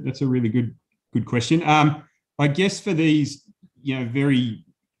 that's a really good question. I guess for these, very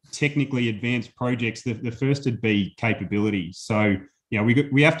technically advanced projects, the first would be capability. So,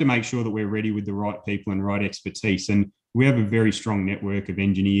 we have to make sure that we're ready with the right people and right expertise. And we have a very strong network of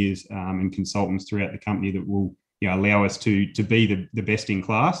engineers and consultants throughout the company that will allow us to be the best in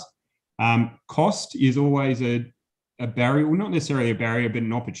class. Cost is always a barrier, well, not necessarily a barrier, but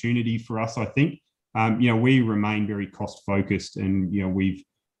an opportunity for us, I think. We remain very cost focused, and we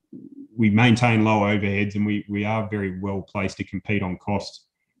maintain low overheads, and we are very well placed to compete on cost.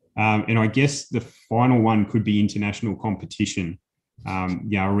 And I guess the final one could be international competition.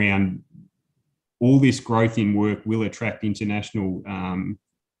 Around all this growth in work will attract international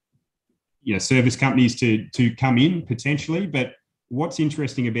service companies to come in potentially. But what's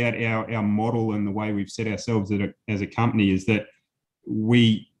interesting about our model and the way we've set ourselves as a company is that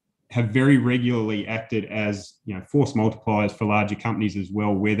we have very regularly acted as force multipliers for larger companies as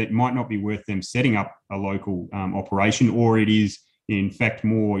well, where that might not be worth them setting up a local operation, or it is in fact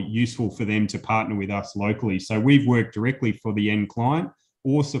more useful for them to partner with us locally. So we've worked directly for the end client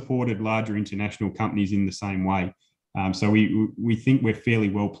or supported larger international companies in the same way. So we think we're fairly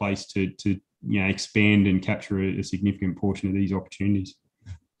well placed to expand and capture a significant portion of these opportunities.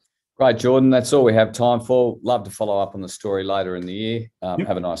 Great, Jordan. That's all we have time for. Love to follow up on the story later in the year. Yep.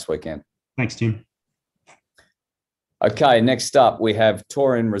 Have a nice weekend. Thanks, Tim. Okay, next up we have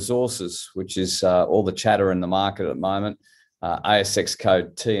Torian Resources, which is all the chatter in the market at the moment. ASX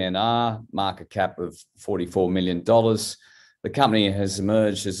code TNR, market cap of $44 million. The company has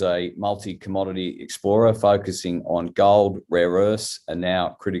emerged as a multi-commodity explorer focusing on gold, rare earths, and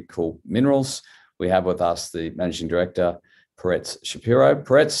now critical minerals. We have with us the Managing Director, Peretz Shapiro.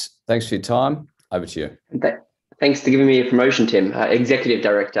 Peretz, thanks for your time. Over to you. Thanks for giving me a promotion, Tim. Executive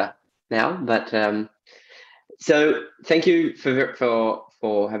Director now. But so thank you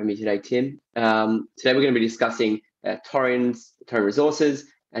for having me today, Tim. Today we're going to be discussing Torian Resources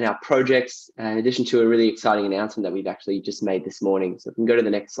and our projects, in addition to a really exciting announcement that we've actually just made this morning. So if we can go to the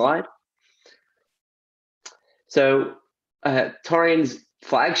next slide. So Torian's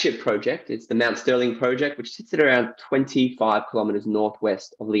flagship project, it's the Mount Sterling project, which sits at around 25 kilometres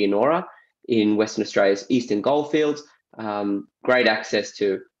northwest of Leonora in Western Australia's eastern goldfields. Great access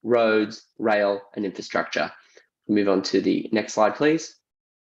to roads, rail and infrastructure. Move on to the next slide, please.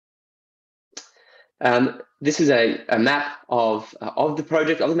 This is a map of the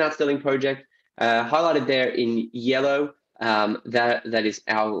project, of the Mount Sterling project, highlighted there in yellow. That is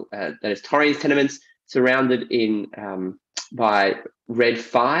Torian's tenements, surrounded in by Red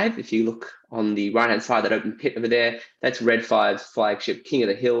 5. If you look on the right-hand side, that open pit over there, that's Red 5's flagship King of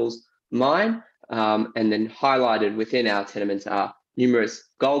the Hills mine. And then highlighted within our tenements are numerous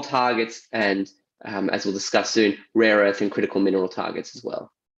gold targets and, as we'll discuss soon, rare earth and critical mineral targets as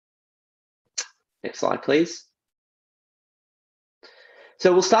well. Next slide, please.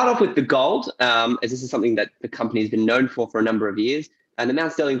 So we'll start off with the gold, as this is something that the company has been known for a number of years. And the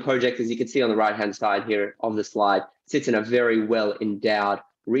Mount Sterling project, as you can see on the right-hand side here of the slide, sits in a very well-endowed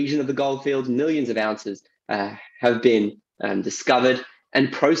region of the goldfields. Millions of ounces have been discovered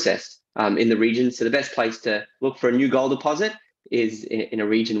and processed in the region. So the best place to look for a new gold deposit is in a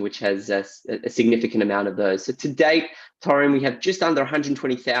region which has a significant amount of those. So to date, Torian, we have just under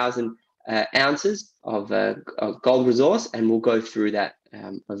 120,000 ounces of gold resource, and we'll go through that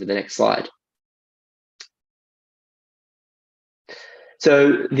over the next slide.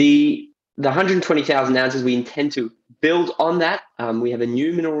 So the 120,000 ounces, we intend to build on that. We have a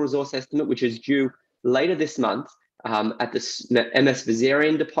new mineral resource estimate, which is due later this month, at the MS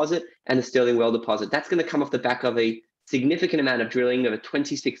Vizarian deposit and the Sterling Well deposit. That's going to come off the back of a significant amount of drilling, over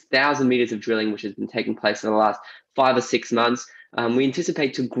 26,000 meters of drilling, which has been taking place in the last 5 or 6 months. We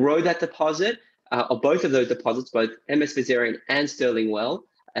anticipate to grow that deposit, or both of those deposits, both MS Vizarian and Sterling Well,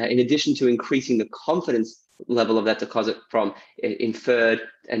 in addition to increasing the confidence level of that deposit from inferred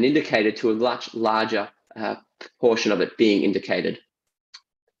and indicated to a much larger portion of it being indicated.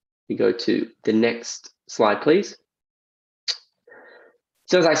 We go to the next slide, please.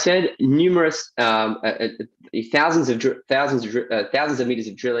 So as I said, numerous thousands of meters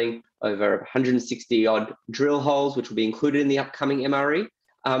of drilling, over 160 odd drill holes, which will be included in the upcoming MRE.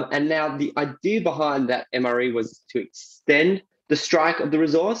 And now the idea behind that MRE was to extend the strike of the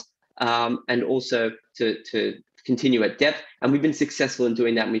resource and also to continue at depth. And we've been successful in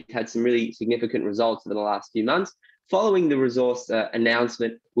doing that. And we've had some really significant results over the last few months. Following the resource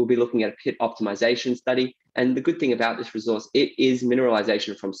announcement, we'll be looking at a pit optimization study. And the good thing about this resource, it is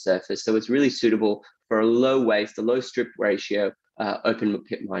mineralization from surface. So it's really suitable for a low waste, a low strip ratio, open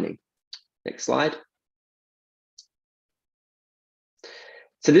pit mining. Next slide.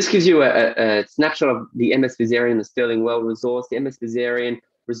 So this gives you a snapshot of the MS Vizarian, the Sterling Well resource. The MS Vizarian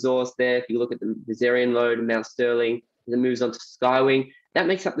resource there, if you look at the Vizarian lode in Mount Sterling, as it moves on to Skywing, that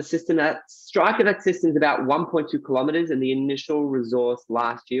makes up the system. That strike of that system is about 1.2 kilometers, and the initial resource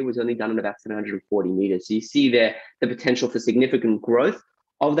last year was only done at about 740 meters. So you see there the potential for significant growth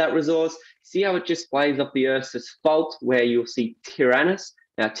of that resource. See how it just displays off the Ursus fault, where you'll see Tyrannus.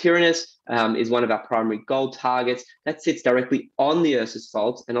 Now, Tyrannus is one of our primary gold targets that sits directly on the Ursus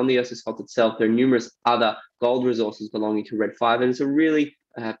fault, and on the Ursus fault itself, there are numerous other gold resources belonging to Red 5, and it's a really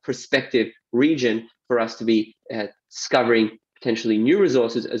prospective region for us to be discovering potentially new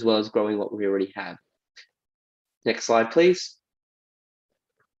resources as well as growing what we already have. Next slide, please.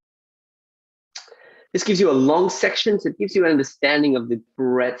 This gives you a long section, so it gives you an understanding of the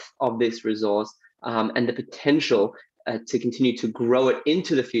breadth of this resource and the potential to continue to grow it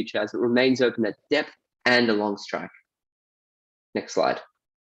into the future as it remains open at depth and along strike. Next slide.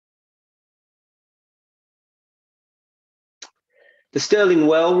 The Sterling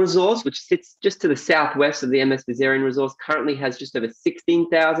Well resource, which sits just to the southwest of the MS Vizarian resource, currently has just over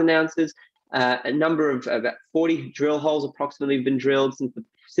 16,000 ounces. A number of about 40 drill holes approximately have been drilled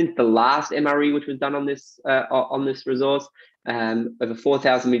since the last MRE, which was done on this resource. Over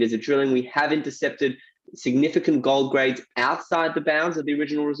 4,000 meters of drilling. We have intercepted significant gold grades outside the bounds of the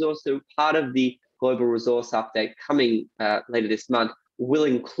original resource. So part of the global resource update coming later this month will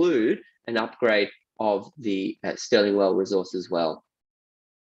include an upgrade of the Sterling Well resource as well.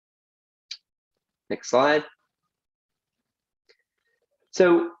 Next slide.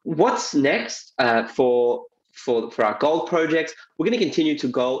 So what's next for our gold projects? We're going to continue to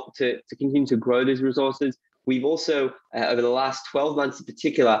grow these resources. We've also, over the last 12 months in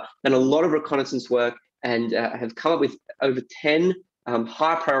particular, done a lot of reconnaissance work and have come up with over 10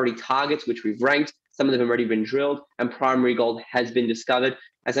 high priority targets, which we've ranked. Some of them have already been drilled, and primary gold has been discovered.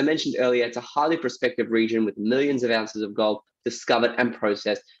 As I mentioned earlier, it's a highly prospective region with millions of ounces of gold discovered and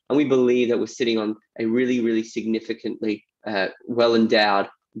processed. And we believe that we're sitting on a really, really significantly well-endowed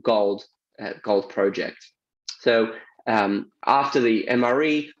gold project. So after the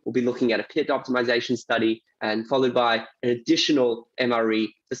MRE, we'll be looking at a pit optimization study and followed by an additional MRE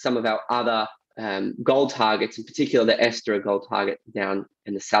for some of our other gold targets, in particular the Esther gold target down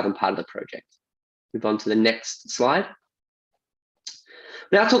in the southern part of the project. Move on to the next slide.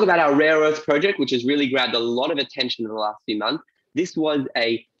 Now I'll talk about our rare earth project, which has really grabbed a lot of attention in the last few months. This was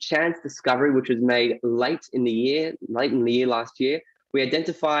a chance discovery which was made late in the year last year. We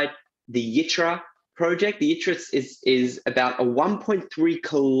identified the Yitra project. The Yitra is about a 1.3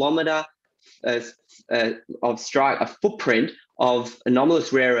 kilometer of strike, a footprint of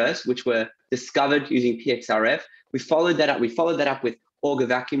anomalous rare earths, which were discovered using PXRF. We followed that up with auger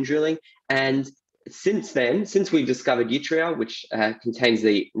vacuum drilling, and since we've discovered Yttrium, which contains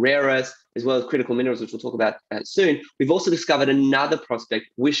the rare earths as well as critical minerals, which we'll talk about soon, we've also discovered another prospect,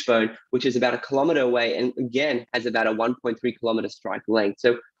 Wishbone, which is about 1 kilometer away and again has about a 1.3 kilometer strike length.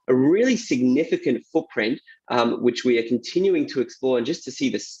 So a really significant footprint, which we are continuing to explore, and just to see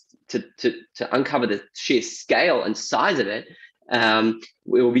this, to uncover the sheer scale and size of it,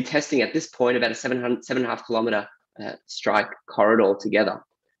 we will be testing at this point about a 7.5 kilometer strike corridor together.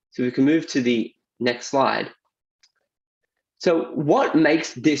 So we can move to the next slide. So what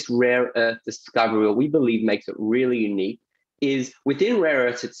makes this rare earth discovery, or we believe makes it really unique, is within rare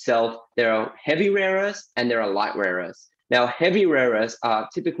earths itself, there are heavy rare earths and there are light rare earths. Now, heavy rare earths are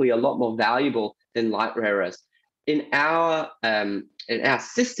typically a lot more valuable than light rare earths. in our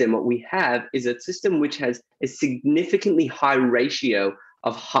system, what we have is a system which has a significantly high ratio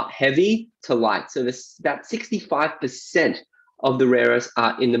of heavy to light. So this about 65% of the rare earths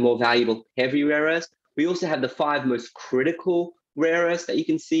are in the more valuable heavy rare earths. We also have the 5 most critical rare earths that you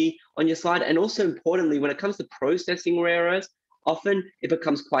can see on your slide. And also importantly, when it comes to processing rare earths, often it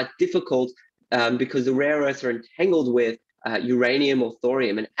becomes quite difficult because the rare earths are entangled with uranium or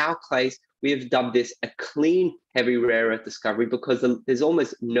thorium. In our case, we have dubbed this a clean heavy rare earth discovery because there's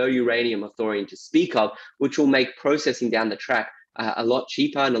almost no uranium or thorium to speak of, which will make processing down the track a lot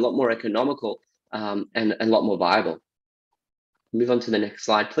cheaper and a lot more economical and a lot more viable. Move on to the next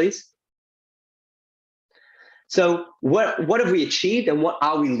slide, please. So what have we achieved and what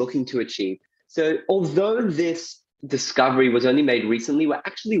are we looking to achieve? So although this discovery was only made recently, we're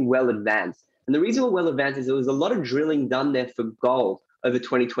actually well advanced. And the reason we're well advanced is there was a lot of drilling done there for gold over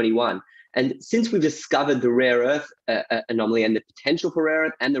 2021. And since we've discovered the rare earth anomaly and the potential for rare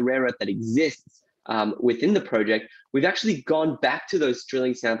earth and the rare earth that exists within the project, we've actually gone back to those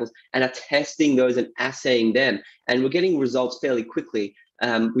drilling samples and are testing those and assaying them. And we're getting results fairly quickly.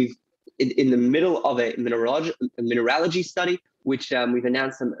 We've in the middle of a mineralogy study, which we've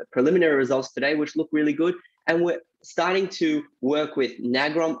announced some preliminary results today, which look really good. And we're starting to work with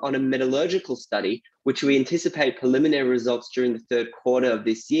NAGROM on a metallurgical study, which we anticipate preliminary results during the 3rd quarter of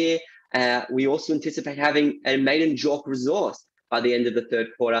this year. We also anticipate having a maiden JORC resource by the end of the 3rd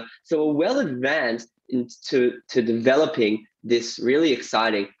quarter. So we're well advanced into developing this really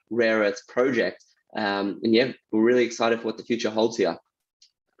exciting rare earths project. And yeah, we're really excited for what the future holds here.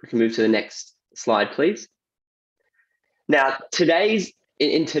 We can move to the next slide, please. Now,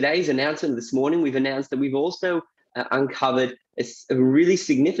 in today's announcement this morning, we've announced that we've also uncovered a really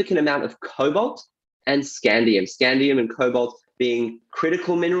significant amount of cobalt and scandium. Scandium and cobalt being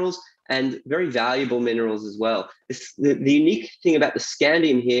critical minerals and very valuable minerals as well. The unique thing about the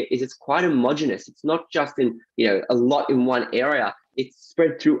scandium here is it's quite homogeneous. It's not just in a lot in one area. It's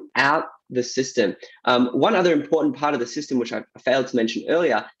spread throughout the system. One other important part of the system, which I failed to mention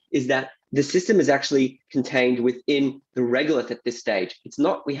earlier, is that the system is actually contained within the regolith at this stage. It's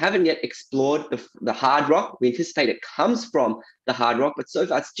not, we haven't yet explored the hard rock. We anticipate it comes from the hard rock, but so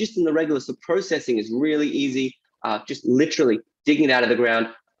far it's just in the regolith. So processing is really easy, just literally digging it out of the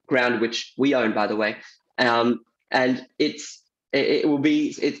ground, which we own, by the way. And it's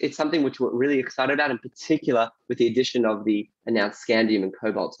something which we're really excited about, in particular with the addition of the announced scandium and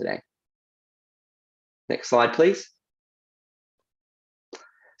cobalt today. Next slide, please.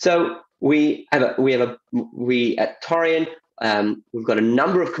 So we at Torian, we've got a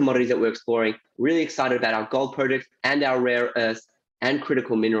number of commodities that we're exploring. Really excited about our gold project and our rare earths and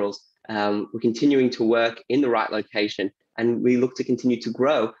critical minerals. We're continuing to work in the right location, and we look to continue to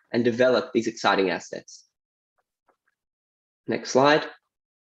grow and develop these exciting assets. Next slide.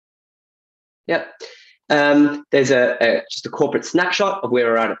 Yep. There's just a corporate snapshot of where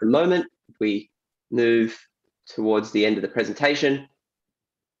we're at the moment. If we move towards the end of the presentation.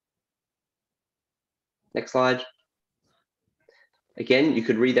 Next slide. Again, you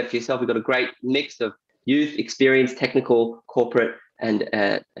could read that for yourself. We've got a great mix of youth, experience, technical, corporate, and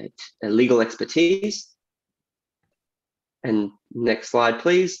legal expertise. And next slide,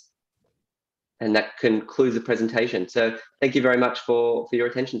 please. And that concludes the presentation. So thank you very much for your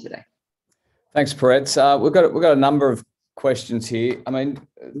attention today. Thanks, Peretz. We've got a number of questions here. I mean,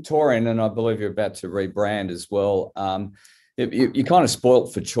 Torian, and I believe you're about to rebrand as well. You're kind of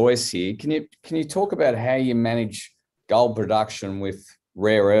spoilt for choice here. Can you talk about how you manage gold production with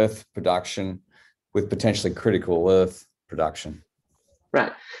rare earth production, with potentially critical earth production?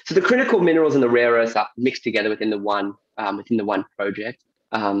 Right. So the critical minerals and the rare earths are mixed together within the one project.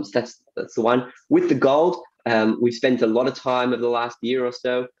 So that's the one. With the gold, we've spent a lot of time over the last year or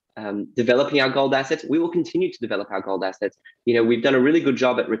so developing our gold assets. We will continue to develop our gold assets. We've done a really good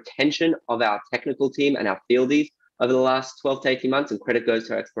job at retention of our technical team and our fieldies over the last 12 to 18 months, and credit goes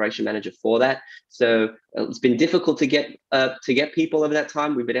to our exploration manager for that. So it's been difficult to get people over that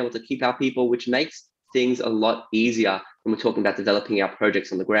time. We've been able to keep our people, which makes things a lot easier when we're talking about developing our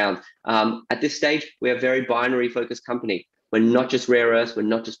projects on the ground. At this stage, we're a very binary focused company. We're not just rare earths, we're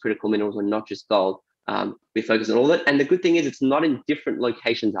not just critical minerals, we're not just gold. We focus on all of it. And the good thing is it's not in different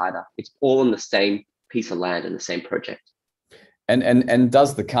locations either. It's all on the same piece of land and the same project. And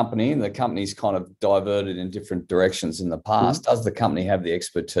does the company's kind of diverted in different directions in the past, does the company have the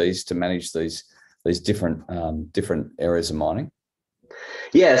expertise to manage these different areas of mining?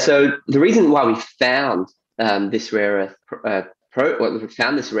 Yeah, so the reason why we found this rare earth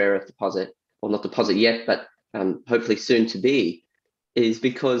deposit, well, not deposit yet, but hopefully soon to be, is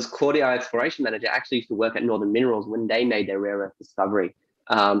because Claudia, our exploration manager, actually used to work at Northern Minerals when they made their rare earth discovery.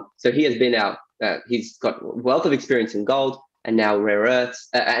 So he has been he's got a wealth of experience in gold and now rare earths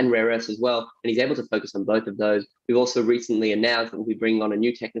as well. And he's able to focus on both of those. We've also recently announced that we'll be bringing on a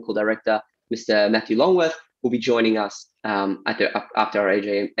new technical director, Mr. Matthew Longworth, who will be joining us after our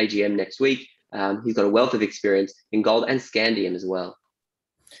AGM next week. He's got a wealth of experience in gold and scandium as well.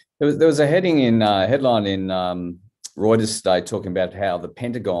 There was a headline in Reuters today talking about how the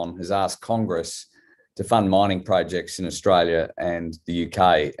Pentagon has asked Congress to fund mining projects in Australia and the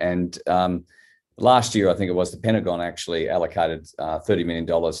UK. And last year, I think it was, the Pentagon actually allocated $30 million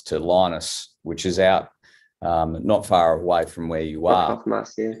to Linus, which is out not far away from where you are.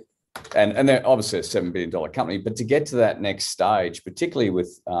 And they're obviously a $7 billion company. But to get to that next stage, particularly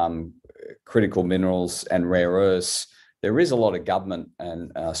with critical minerals and rare earths, there is a lot of government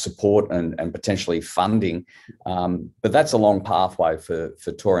and support and potentially funding, but that's a long pathway for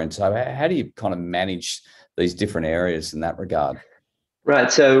Torian. So how do you kind of manage these different areas in that regard?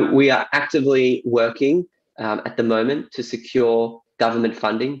 Right. So we are actively working at the moment to secure government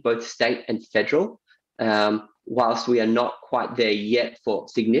funding, both state and federal. Whilst we are not quite there yet for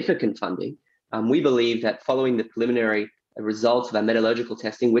significant funding, we believe that following the preliminary results of our metallurgical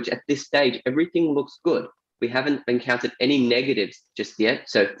testing, which at this stage, everything looks good. We haven't encountered any negatives just yet.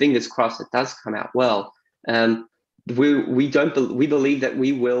 So fingers crossed it does come out well. We believe that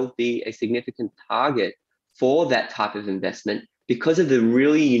we will be a significant target for that type of investment because of the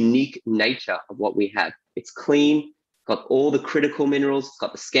really unique nature of what we have. It's clean, got all the critical minerals, it's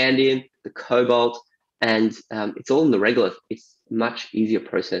got the scandium, the cobalt, and it's all in the regolith. It's much easier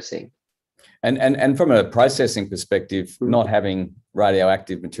processing. And from a processing perspective, not having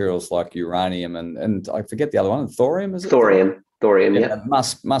radioactive materials like uranium and I forget the other one, thorium, is it? Thorium, yeah. It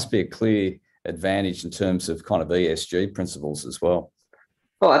must be a clear advantage in terms of kind of ESG principles as well.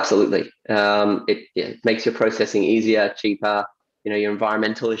 Oh, absolutely. It makes your processing easier, cheaper. You know, your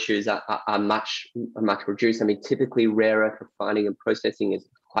environmental issues are much reduced. I mean, typically rare earth refining and processing is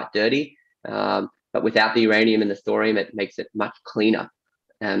quite dirty, but without the uranium and the thorium, it makes it much cleaner.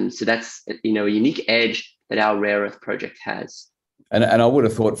 So that's, you know, a unique edge that our rare earth project has. And I would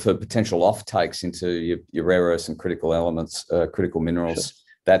have thought for potential off-takes into your rare earths and critical elements, critical minerals, sure,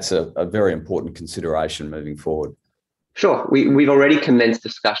 that's a very important consideration moving forward. Sure. We've already commenced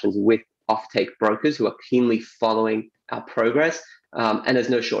discussions with off-take brokers who are keenly following our progress, and there's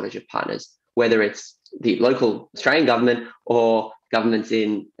no shortage of partners, whether it's the local Australian government or governments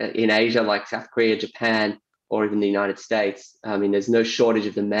in Asia like South Korea, Japan, or even the United States. I mean, there's no shortage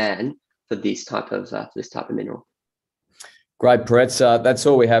of demand for this type of mineral. Great, Peretz. That's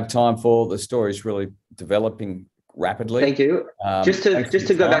all we have time for. The story is really developing rapidly. Thank you. Just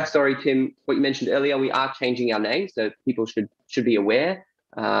to go back, sorry, Tim, what you mentioned earlier, we are changing our name, so people should be aware.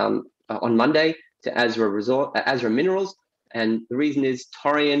 On Monday to Azra Minerals, and the reason is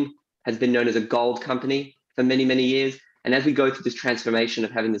Torian has been known as a gold company for many, many years, and as we go through this transformation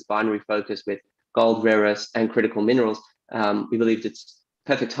of having this binary focus with gold, rare earths, and critical minerals, we believed it's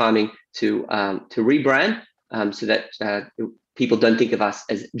perfect timing to rebrand so that people don't think of us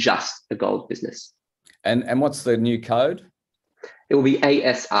as just a gold business. And what's the new code? It will be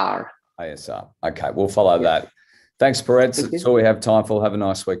ASR. ASR. Okay, we'll follow that. Thanks, Peretz. That's all we have time for. Have a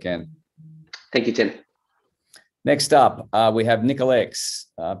nice weekend. Thank you, Tim. Next up, we have Nicolex.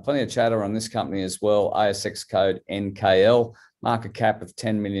 Plenty of chatter on this company as well. ASX code NKL, market cap of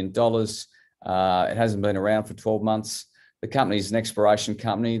 $10 million. It hasn't been around for 12 months. The company is an exploration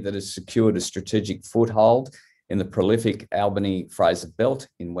company that has secured a strategic foothold in the prolific Albany-Fraser Belt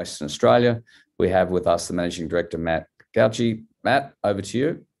in Western Australia. We have with us the Managing Director, Matt Gauci. Matt, over to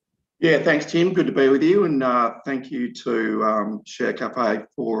you. Yeah, thanks, Tim. Good to be with you. And thank you to Share Cafe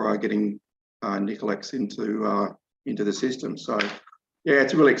for getting Nicolex into the system. So, yeah,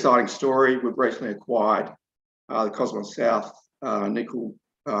 it's a really exciting story. We've recently acquired the Cosmos South nickel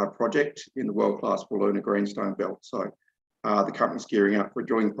project in the world-class Wiluna Greenstone Belt. So the company's gearing up for a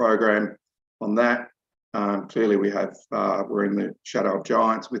drilling program on that. Clearly, we're in the shadow of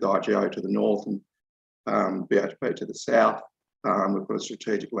giants with IGO to the north and BHP to the south. We've got a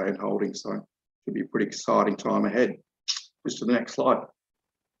strategic land holding, so it should be a pretty exciting time ahead. Just to the next slide.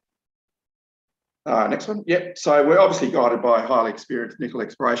 Next one. Yep. So we're obviously guided by a highly experienced nickel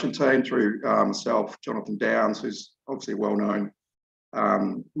exploration team through myself, Jonathan Downs, who's obviously a well-known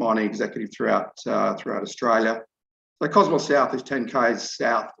mining executive throughout Australia. So Cosmos South is 10 k's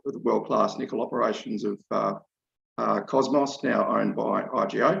south of the world-class nickel operations of Cosmos, now owned by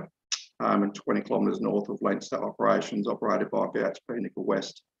IGO, and 20 kilometres north of Leinster operations operated by BHP Nickel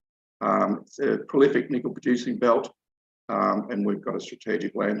West. It's a prolific nickel producing belt and we've got a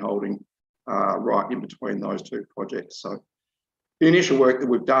strategic land holding right in between those two projects. So the initial work that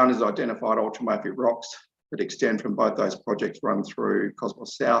we've done is identified ultramafic rocks that extend from both those projects, run through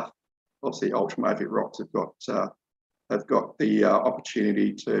Cosmos South. Obviously, ultramafic rocks have got the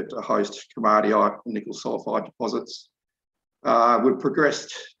opportunity to host komatiite and nickel sulfide deposits. We've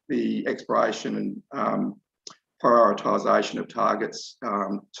progressed the exploration and prioritisation of targets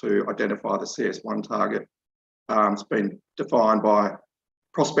to identify the CS1 target. It's been defined by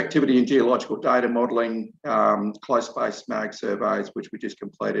prospectivity and geological data modelling, close space mag surveys, which we just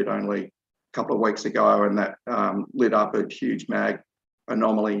completed only a couple of weeks ago, and that lit up a huge mag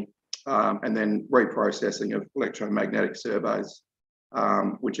anomaly, and then reprocessing of electromagnetic surveys,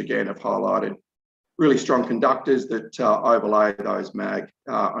 which again have highlighted really strong conductors that overlay those mag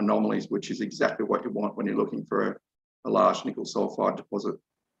anomalies, which is exactly what you want when you're looking for a large nickel sulfide deposit.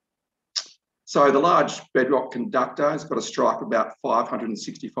 So the large bedrock conductor has got a strike of about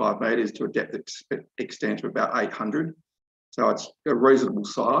 565 metres to a depth extent of about 800. So it's a reasonable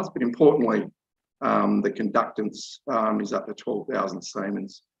size, but importantly, the conductance is up to 12,000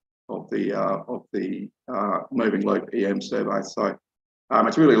 Siemens of the moving loop EM survey. So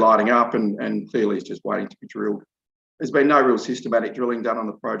it's really lighting up and clearly it's just waiting to be drilled. There's been no real systematic drilling done on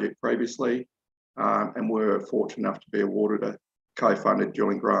the project previously, and we're fortunate enough to be awarded a co-funded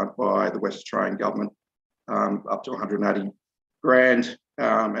drilling grant by the West Australian government, up to 180 grand,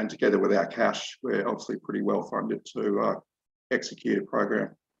 and together with our cash, we're obviously pretty well funded to execute a program.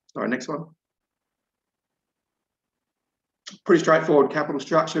 So next one. Pretty straightforward capital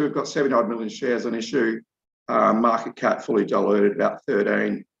structure. We've got 79 million shares on issue, market cap fully diluted about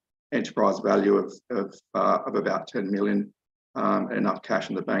 13, enterprise value of about 10 million, and enough cash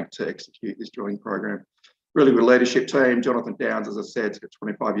in the bank to execute this drilling program. Really good leadership team. Jonathan Downs, as I said, has got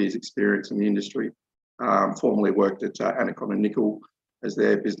 25 years experience in the industry, formerly worked at Anaconda Nickel as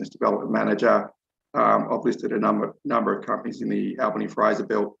their business development manager. I've listed a number of companies in the Albany-Fraser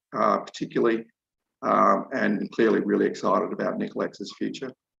belt, particularly, and clearly really excited about Nicolex's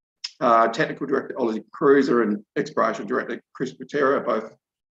future. Technical Director Ollie Cruiser and Exploration Director Chris Butera, both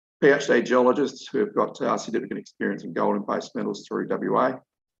PhD geologists who have got significant experience in gold and base metals through WA.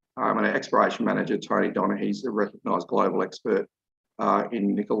 And our Exploration Manager, Tony Donaghy, he's a recognised global expert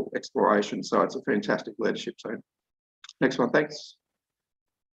in nickel exploration. So it's a fantastic leadership team. Next one, thanks.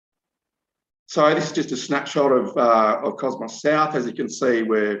 So this is just a snapshot of Cosmos South. As you can see,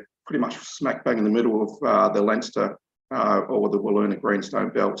 we're pretty much smack bang in the middle of the Leinster or the Wiluna Greenstone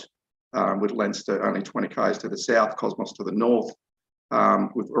belt, with Leinster only 20 k's to the south, Cosmos to the north.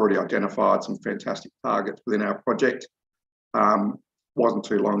 We've already identified some fantastic targets within our project. Wasn't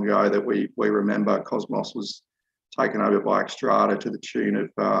too long ago that we remember Cosmos was taken over by Xstrata to the tune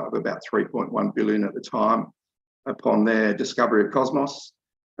of about 3.1 billion at the time upon their discovery of Cosmos.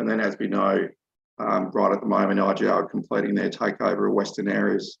 And then, as we know, right at the moment, IGO are completing their takeover of Western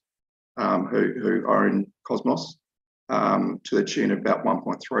Areas, who own Cosmos, to the tune of about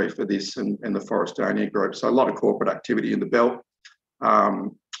 1.3 for this and the Forestania group. So a lot of corporate activity in the belt.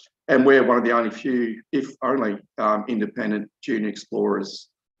 And we're one of the only few, if only, independent junior explorers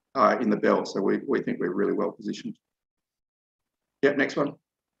in the belt. So we think we're really well positioned. Yep, next one.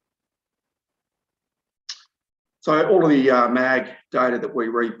 So all of the mag data that we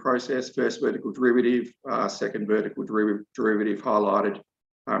reprocess, first vertical derivative, second vertical derivative highlighted,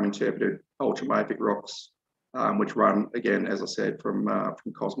 interpreted ultramafic rocks, which run, again, as I said, from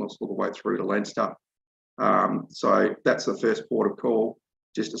Cosmos all the way through to Leinster. So that's the first port of call,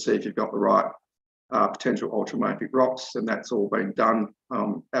 just to see if you've got the right potential ultramafic rocks, and that's all been done.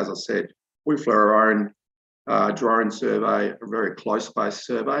 As I said, we flew our own drone survey, a very close space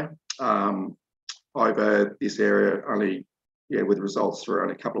survey over this area only, with results through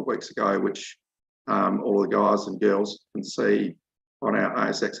only a couple of weeks ago, which all the guys and girls can see on our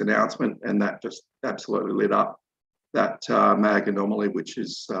ASX announcement, and that just absolutely lit up that mag anomaly, which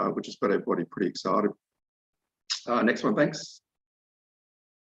has got everybody pretty excited. Next one, thanks.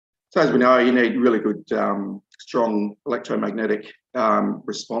 So as we know, you need really good, strong electromagnetic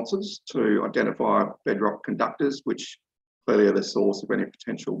responses to identify bedrock conductors, which clearly are the source of any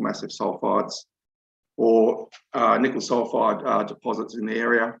potential massive sulfides or nickel sulfide deposits in the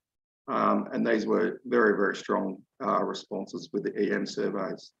area. And these were very, very strong responses with the EM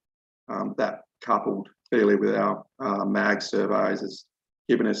surveys. That coupled clearly with our mag surveys has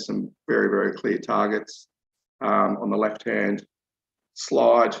given us some very, very clear targets. On the left-hand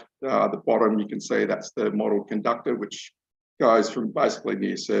slide, the bottom, you can see that's the model conductor, which goes from basically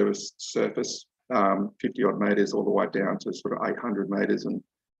near surface 50 odd metres all the way down to sort of 800 metres, and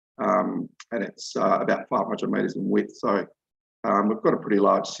and it's about 500 metres in width. So we've got a pretty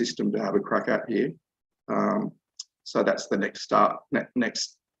large system to have a crack at here. So that's the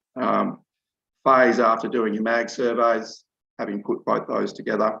next phase after doing your mag surveys. Having put both those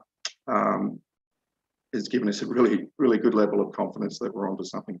together has given us a really, really good level of confidence that we're onto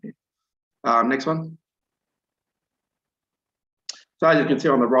something here. Next one. So as you can see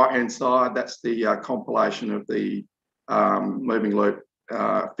on the right-hand side, that's the compilation of the moving loop,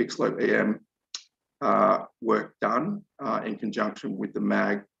 fixed loop EM work done in conjunction with the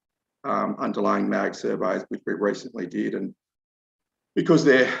mag, underlying mag surveys, which we recently did. And because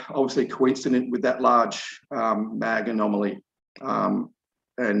they're obviously coincident with that large mag anomaly,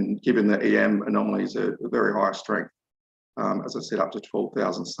 and given the EM anomalies are very high strength, as I said, up to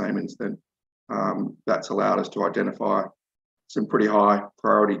 12,000 Siemens, then that's allowed us to identify some pretty high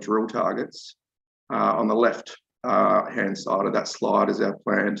priority drill targets. On the left hand side of that slide is our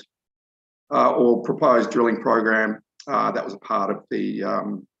planned or proposed drilling program. That was a part of the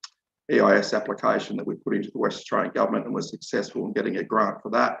EIS application that we put into the West Australian government and was successful in getting a grant for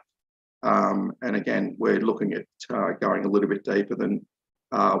that. And again, we're looking at going a little bit deeper than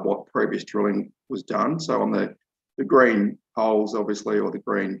what previous drilling was done. So on the green holes, obviously, or the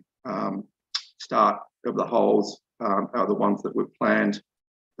green start of the holes are the ones that we've planned.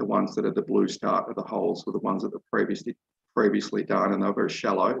 The ones that are the blue start of the holes were the ones that were previously done, and they were very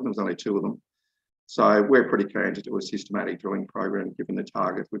shallow, and there was only 2 of them. So we're pretty keen to do a systematic drilling program given the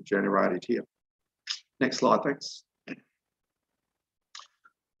targets we've generated here. Next slide, thanks.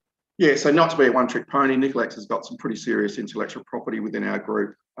 Yeah, so not to be a one-trick pony, Nicolex has got some pretty serious intellectual property within our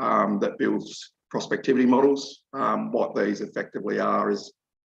group that builds prospectivity models. What these effectively are is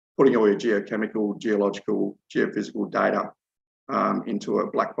putting all your geochemical, geological, geophysical data into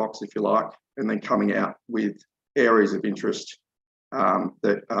a black box, if you like, and then coming out with areas of interest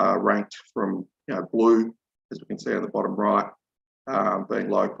that are ranked from blue, as we can see on the bottom right, being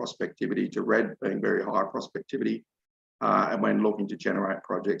low prospectivity, to red being very high prospectivity. And when looking to generate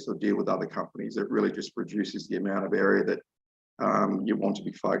projects or deal with other companies, it really just reduces the amount of area that you want to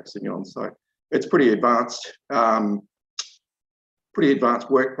be focusing on. So it's pretty advanced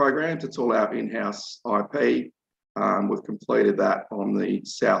work programs. It's all our in-house IP. We've completed that on the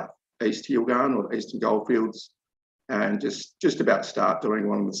southeast Yilgarn or Eastern Goldfields, and just about to start doing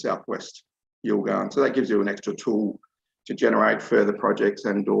one on the southwest Yilgarn. So that gives you an extra tool to generate further projects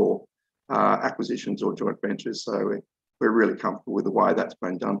and or acquisitions or joint ventures. So we're really comfortable with the way that's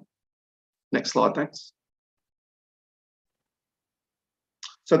been done. Next slide, thanks.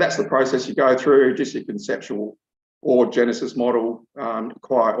 So that's the process you go through, just your conceptual or genesis model,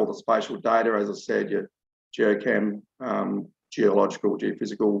 acquire all the spatial data, as I said, your geochem, geological,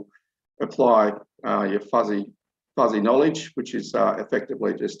 geophysical, apply your fuzzy knowledge, which is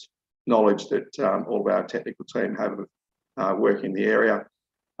effectively just knowledge that all of our technical team have working in the area,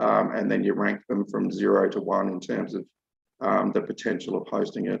 and then you rank them from 0 to 1 in terms of the potential of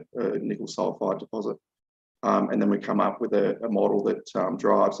hosting a nickel sulfide deposit. And then we come up with a model that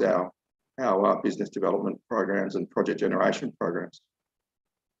drives our business development programs and project generation programs.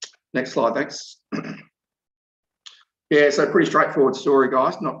 Next slide, thanks. Yeah, so pretty straightforward story,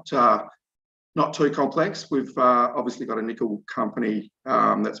 guys. Not too complex. We've obviously got a nickel company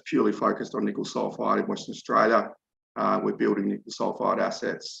that's purely focused on nickel sulfide in Western Australia. We're building nickel sulfide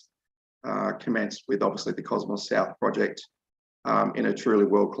assets, commenced with obviously the Cosmos South project in a truly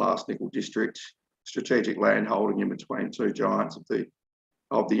world-class nickel district, strategic land holding in between 2 giants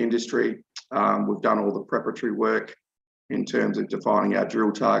of the industry. We've done all the preparatory work in terms of defining our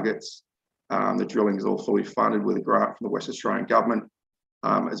drill targets. The drilling is all fully funded with a grant from the West Australian government,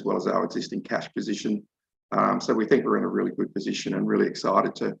 as well as our existing cash position. So we think we're in a really good position and really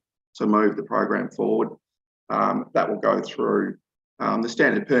excited to move the program forward. That will go through the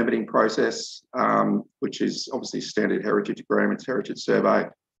standard permitting process, which is obviously standard heritage agreements, heritage survey,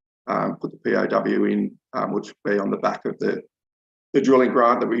 put the POW in, which will be on the back of the drilling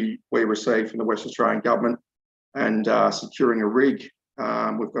grant that we received from the West Australian government, and securing a rig.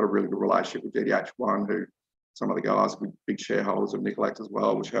 We've got a really good relationship with DDH1, who some of the guys are big shareholders of Nicolex as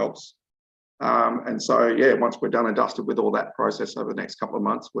well, which helps. And so, yeah, once we're done and dusted with all that process over the next couple of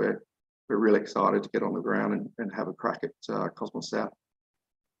months, we're really excited to get on the ground and have a crack at Cosmos South.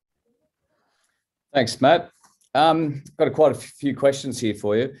 Thanks, Matt. Got quite a few questions here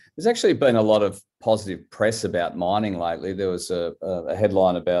for you. There's actually been a lot of positive press about mining lately. There was a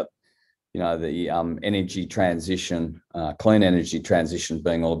headline about, the energy transition, clean energy transition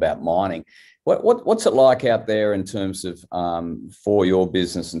being all about mining. What's it like out there in terms of for your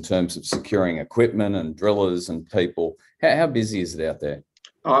business, in terms of securing equipment and drillers and people? How busy is it out there?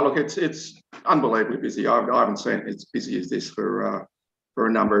 Oh, look, it's unbelievably busy. I haven't seen it as busy as this for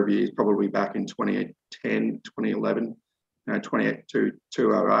a number of years, probably back in 2010, 2011,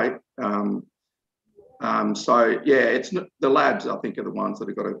 2008. So yeah, it's not, the labs, I think, are the ones that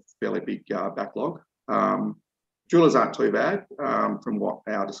have got a fairly big backlog. Drillers aren't too bad from what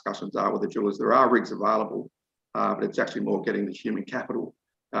our discussions are with the drillers. There are rigs available, but it's actually more getting the human capital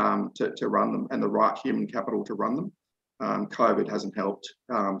to run them, and the right human capital to run them. COVID hasn't helped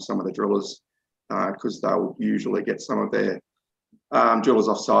some of the drillers because they'll usually get some of their drillers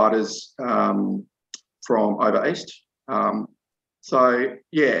offsiders from over east. So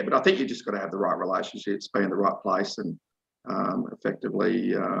yeah, but I think you just got to have the right relationships, be in the right place, and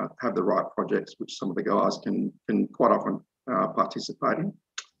effectively have the right projects, which some of the guys can quite often participate in.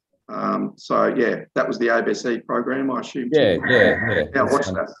 So yeah, that was the ABC program, I assume. Yeah. Yeah, I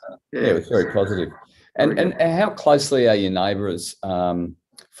watched that. Yeah, it was very positive. And how closely are your neighbours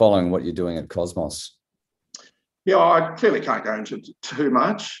following what you're doing at Cosmos? Yeah, I clearly can't go into too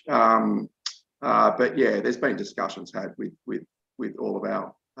much, but yeah, there's been discussions had with all of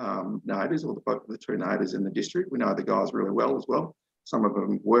our neighbours, or the two neighbours in the district. We know the guys really well as well. Some of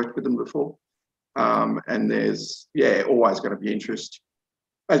them worked with them before, and there's always going to be interest.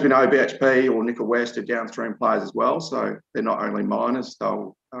 As we know, BHP or Nickel West are downstream players as well, so they're not only miners;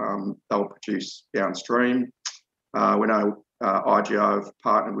 they'll produce downstream. We know IGO have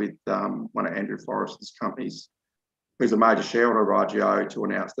partnered with one of Andrew Forrest's companies, who's a major shareholder of IGO, to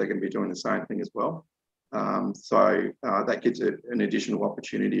announce they're going to be doing the same thing as well. So that gives it an additional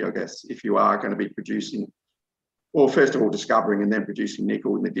opportunity, I guess, if you are going to be producing, well, first of all, discovering and then producing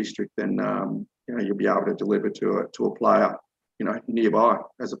nickel in the district, then you'll be able to deliver to a player, nearby,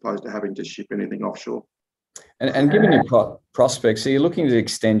 as opposed to having to ship anything offshore. And given your prospects, are you looking to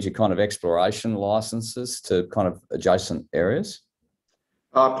extend your kind of exploration licenses to kind of adjacent areas?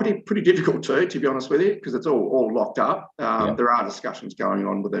 Pretty difficult to be honest with you, because it's all locked up. There are discussions going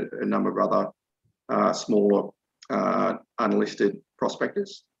on with a number of other smaller unlisted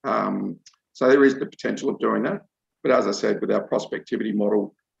prospectors. So there is the potential of doing that. But as I said, with our prospectivity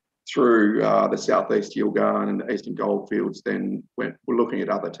model through the Southeast Yilgarn and the Eastern Goldfields, then we're looking at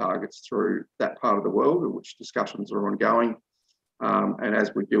other targets through that part of the world, which discussions are ongoing. And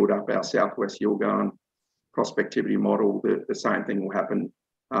as we build up our Southwest Yilgarn prospectivity model, the same thing will happen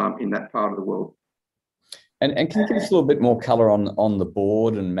in that part of the world. And can you give us a little bit more colour on the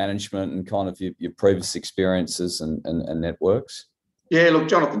board and management and kind of your previous experiences and networks? Yeah, look,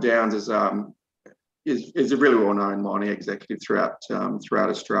 Jonathan Downs is a really well-known mining executive throughout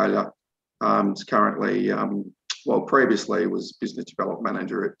Australia. He's currently, previously was business development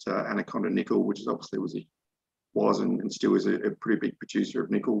manager at Anaconda Nickel, which is obviously was and still is a pretty big producer of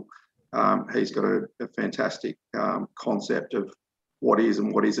nickel. He's got a fantastic concept of what is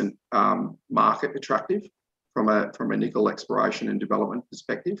and what isn't market attractive from a nickel exploration and development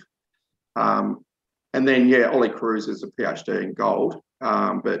perspective. And then, Ollie Cruz is a PhD in gold,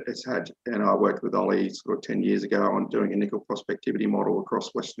 but I worked with Ollie sort of 10 years ago on doing a nickel prospectivity model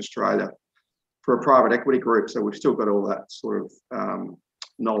across Western Australia for a private equity group. So we've still got all that sort of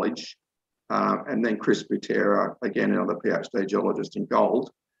knowledge. And then Chris Butera, again, another PhD geologist in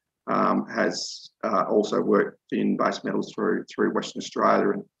gold, has also worked in base metals through Western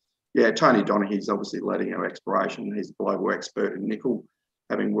Australia. And Tony Donaghy's obviously leading our exploration. He's a global expert in nickel,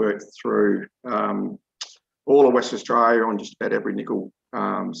 having worked through all of Western Australia on just about every nickel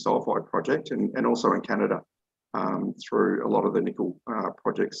sulfide project, and also in Canada through a lot of the nickel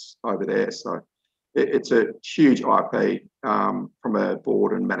projects over there. So it's a huge IP from a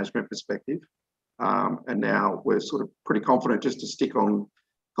board and management perspective. And now we're sort of pretty confident just to stick on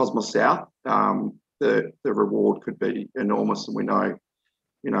Cosmos South. The reward could be enormous, and we know,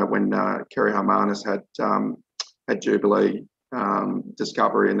 when Kerry Harmanis had Jubilee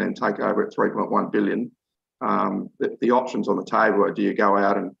discovery and then take over at 3.1 billion, the options on the table are: do you go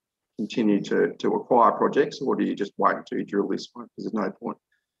out and continue to acquire projects, or do you just wait until you drill this one? Because there's no point,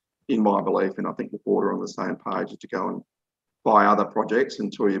 in my belief, and I think the board are on the same page, to go and buy other projects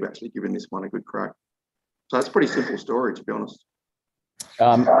until you've actually given this one a good crack. So it's a pretty simple story, to be honest.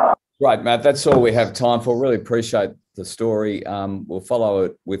 Right, Matt, that's all we have time for. Really appreciate the story. We'll follow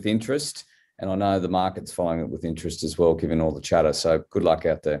it with interest, and I know the market's following it with interest as well, given all the chatter. So good luck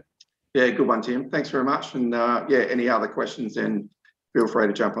out there. Yeah, good one, Tim. Thanks very much. And any other questions, then feel free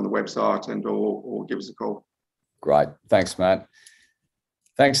to jump on the website and or give us a call. Great. Thanks, Matt.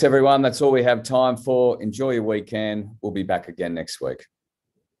 Thanks, everyone. That's all we have time for. Enjoy your weekend. We'll be back again next week.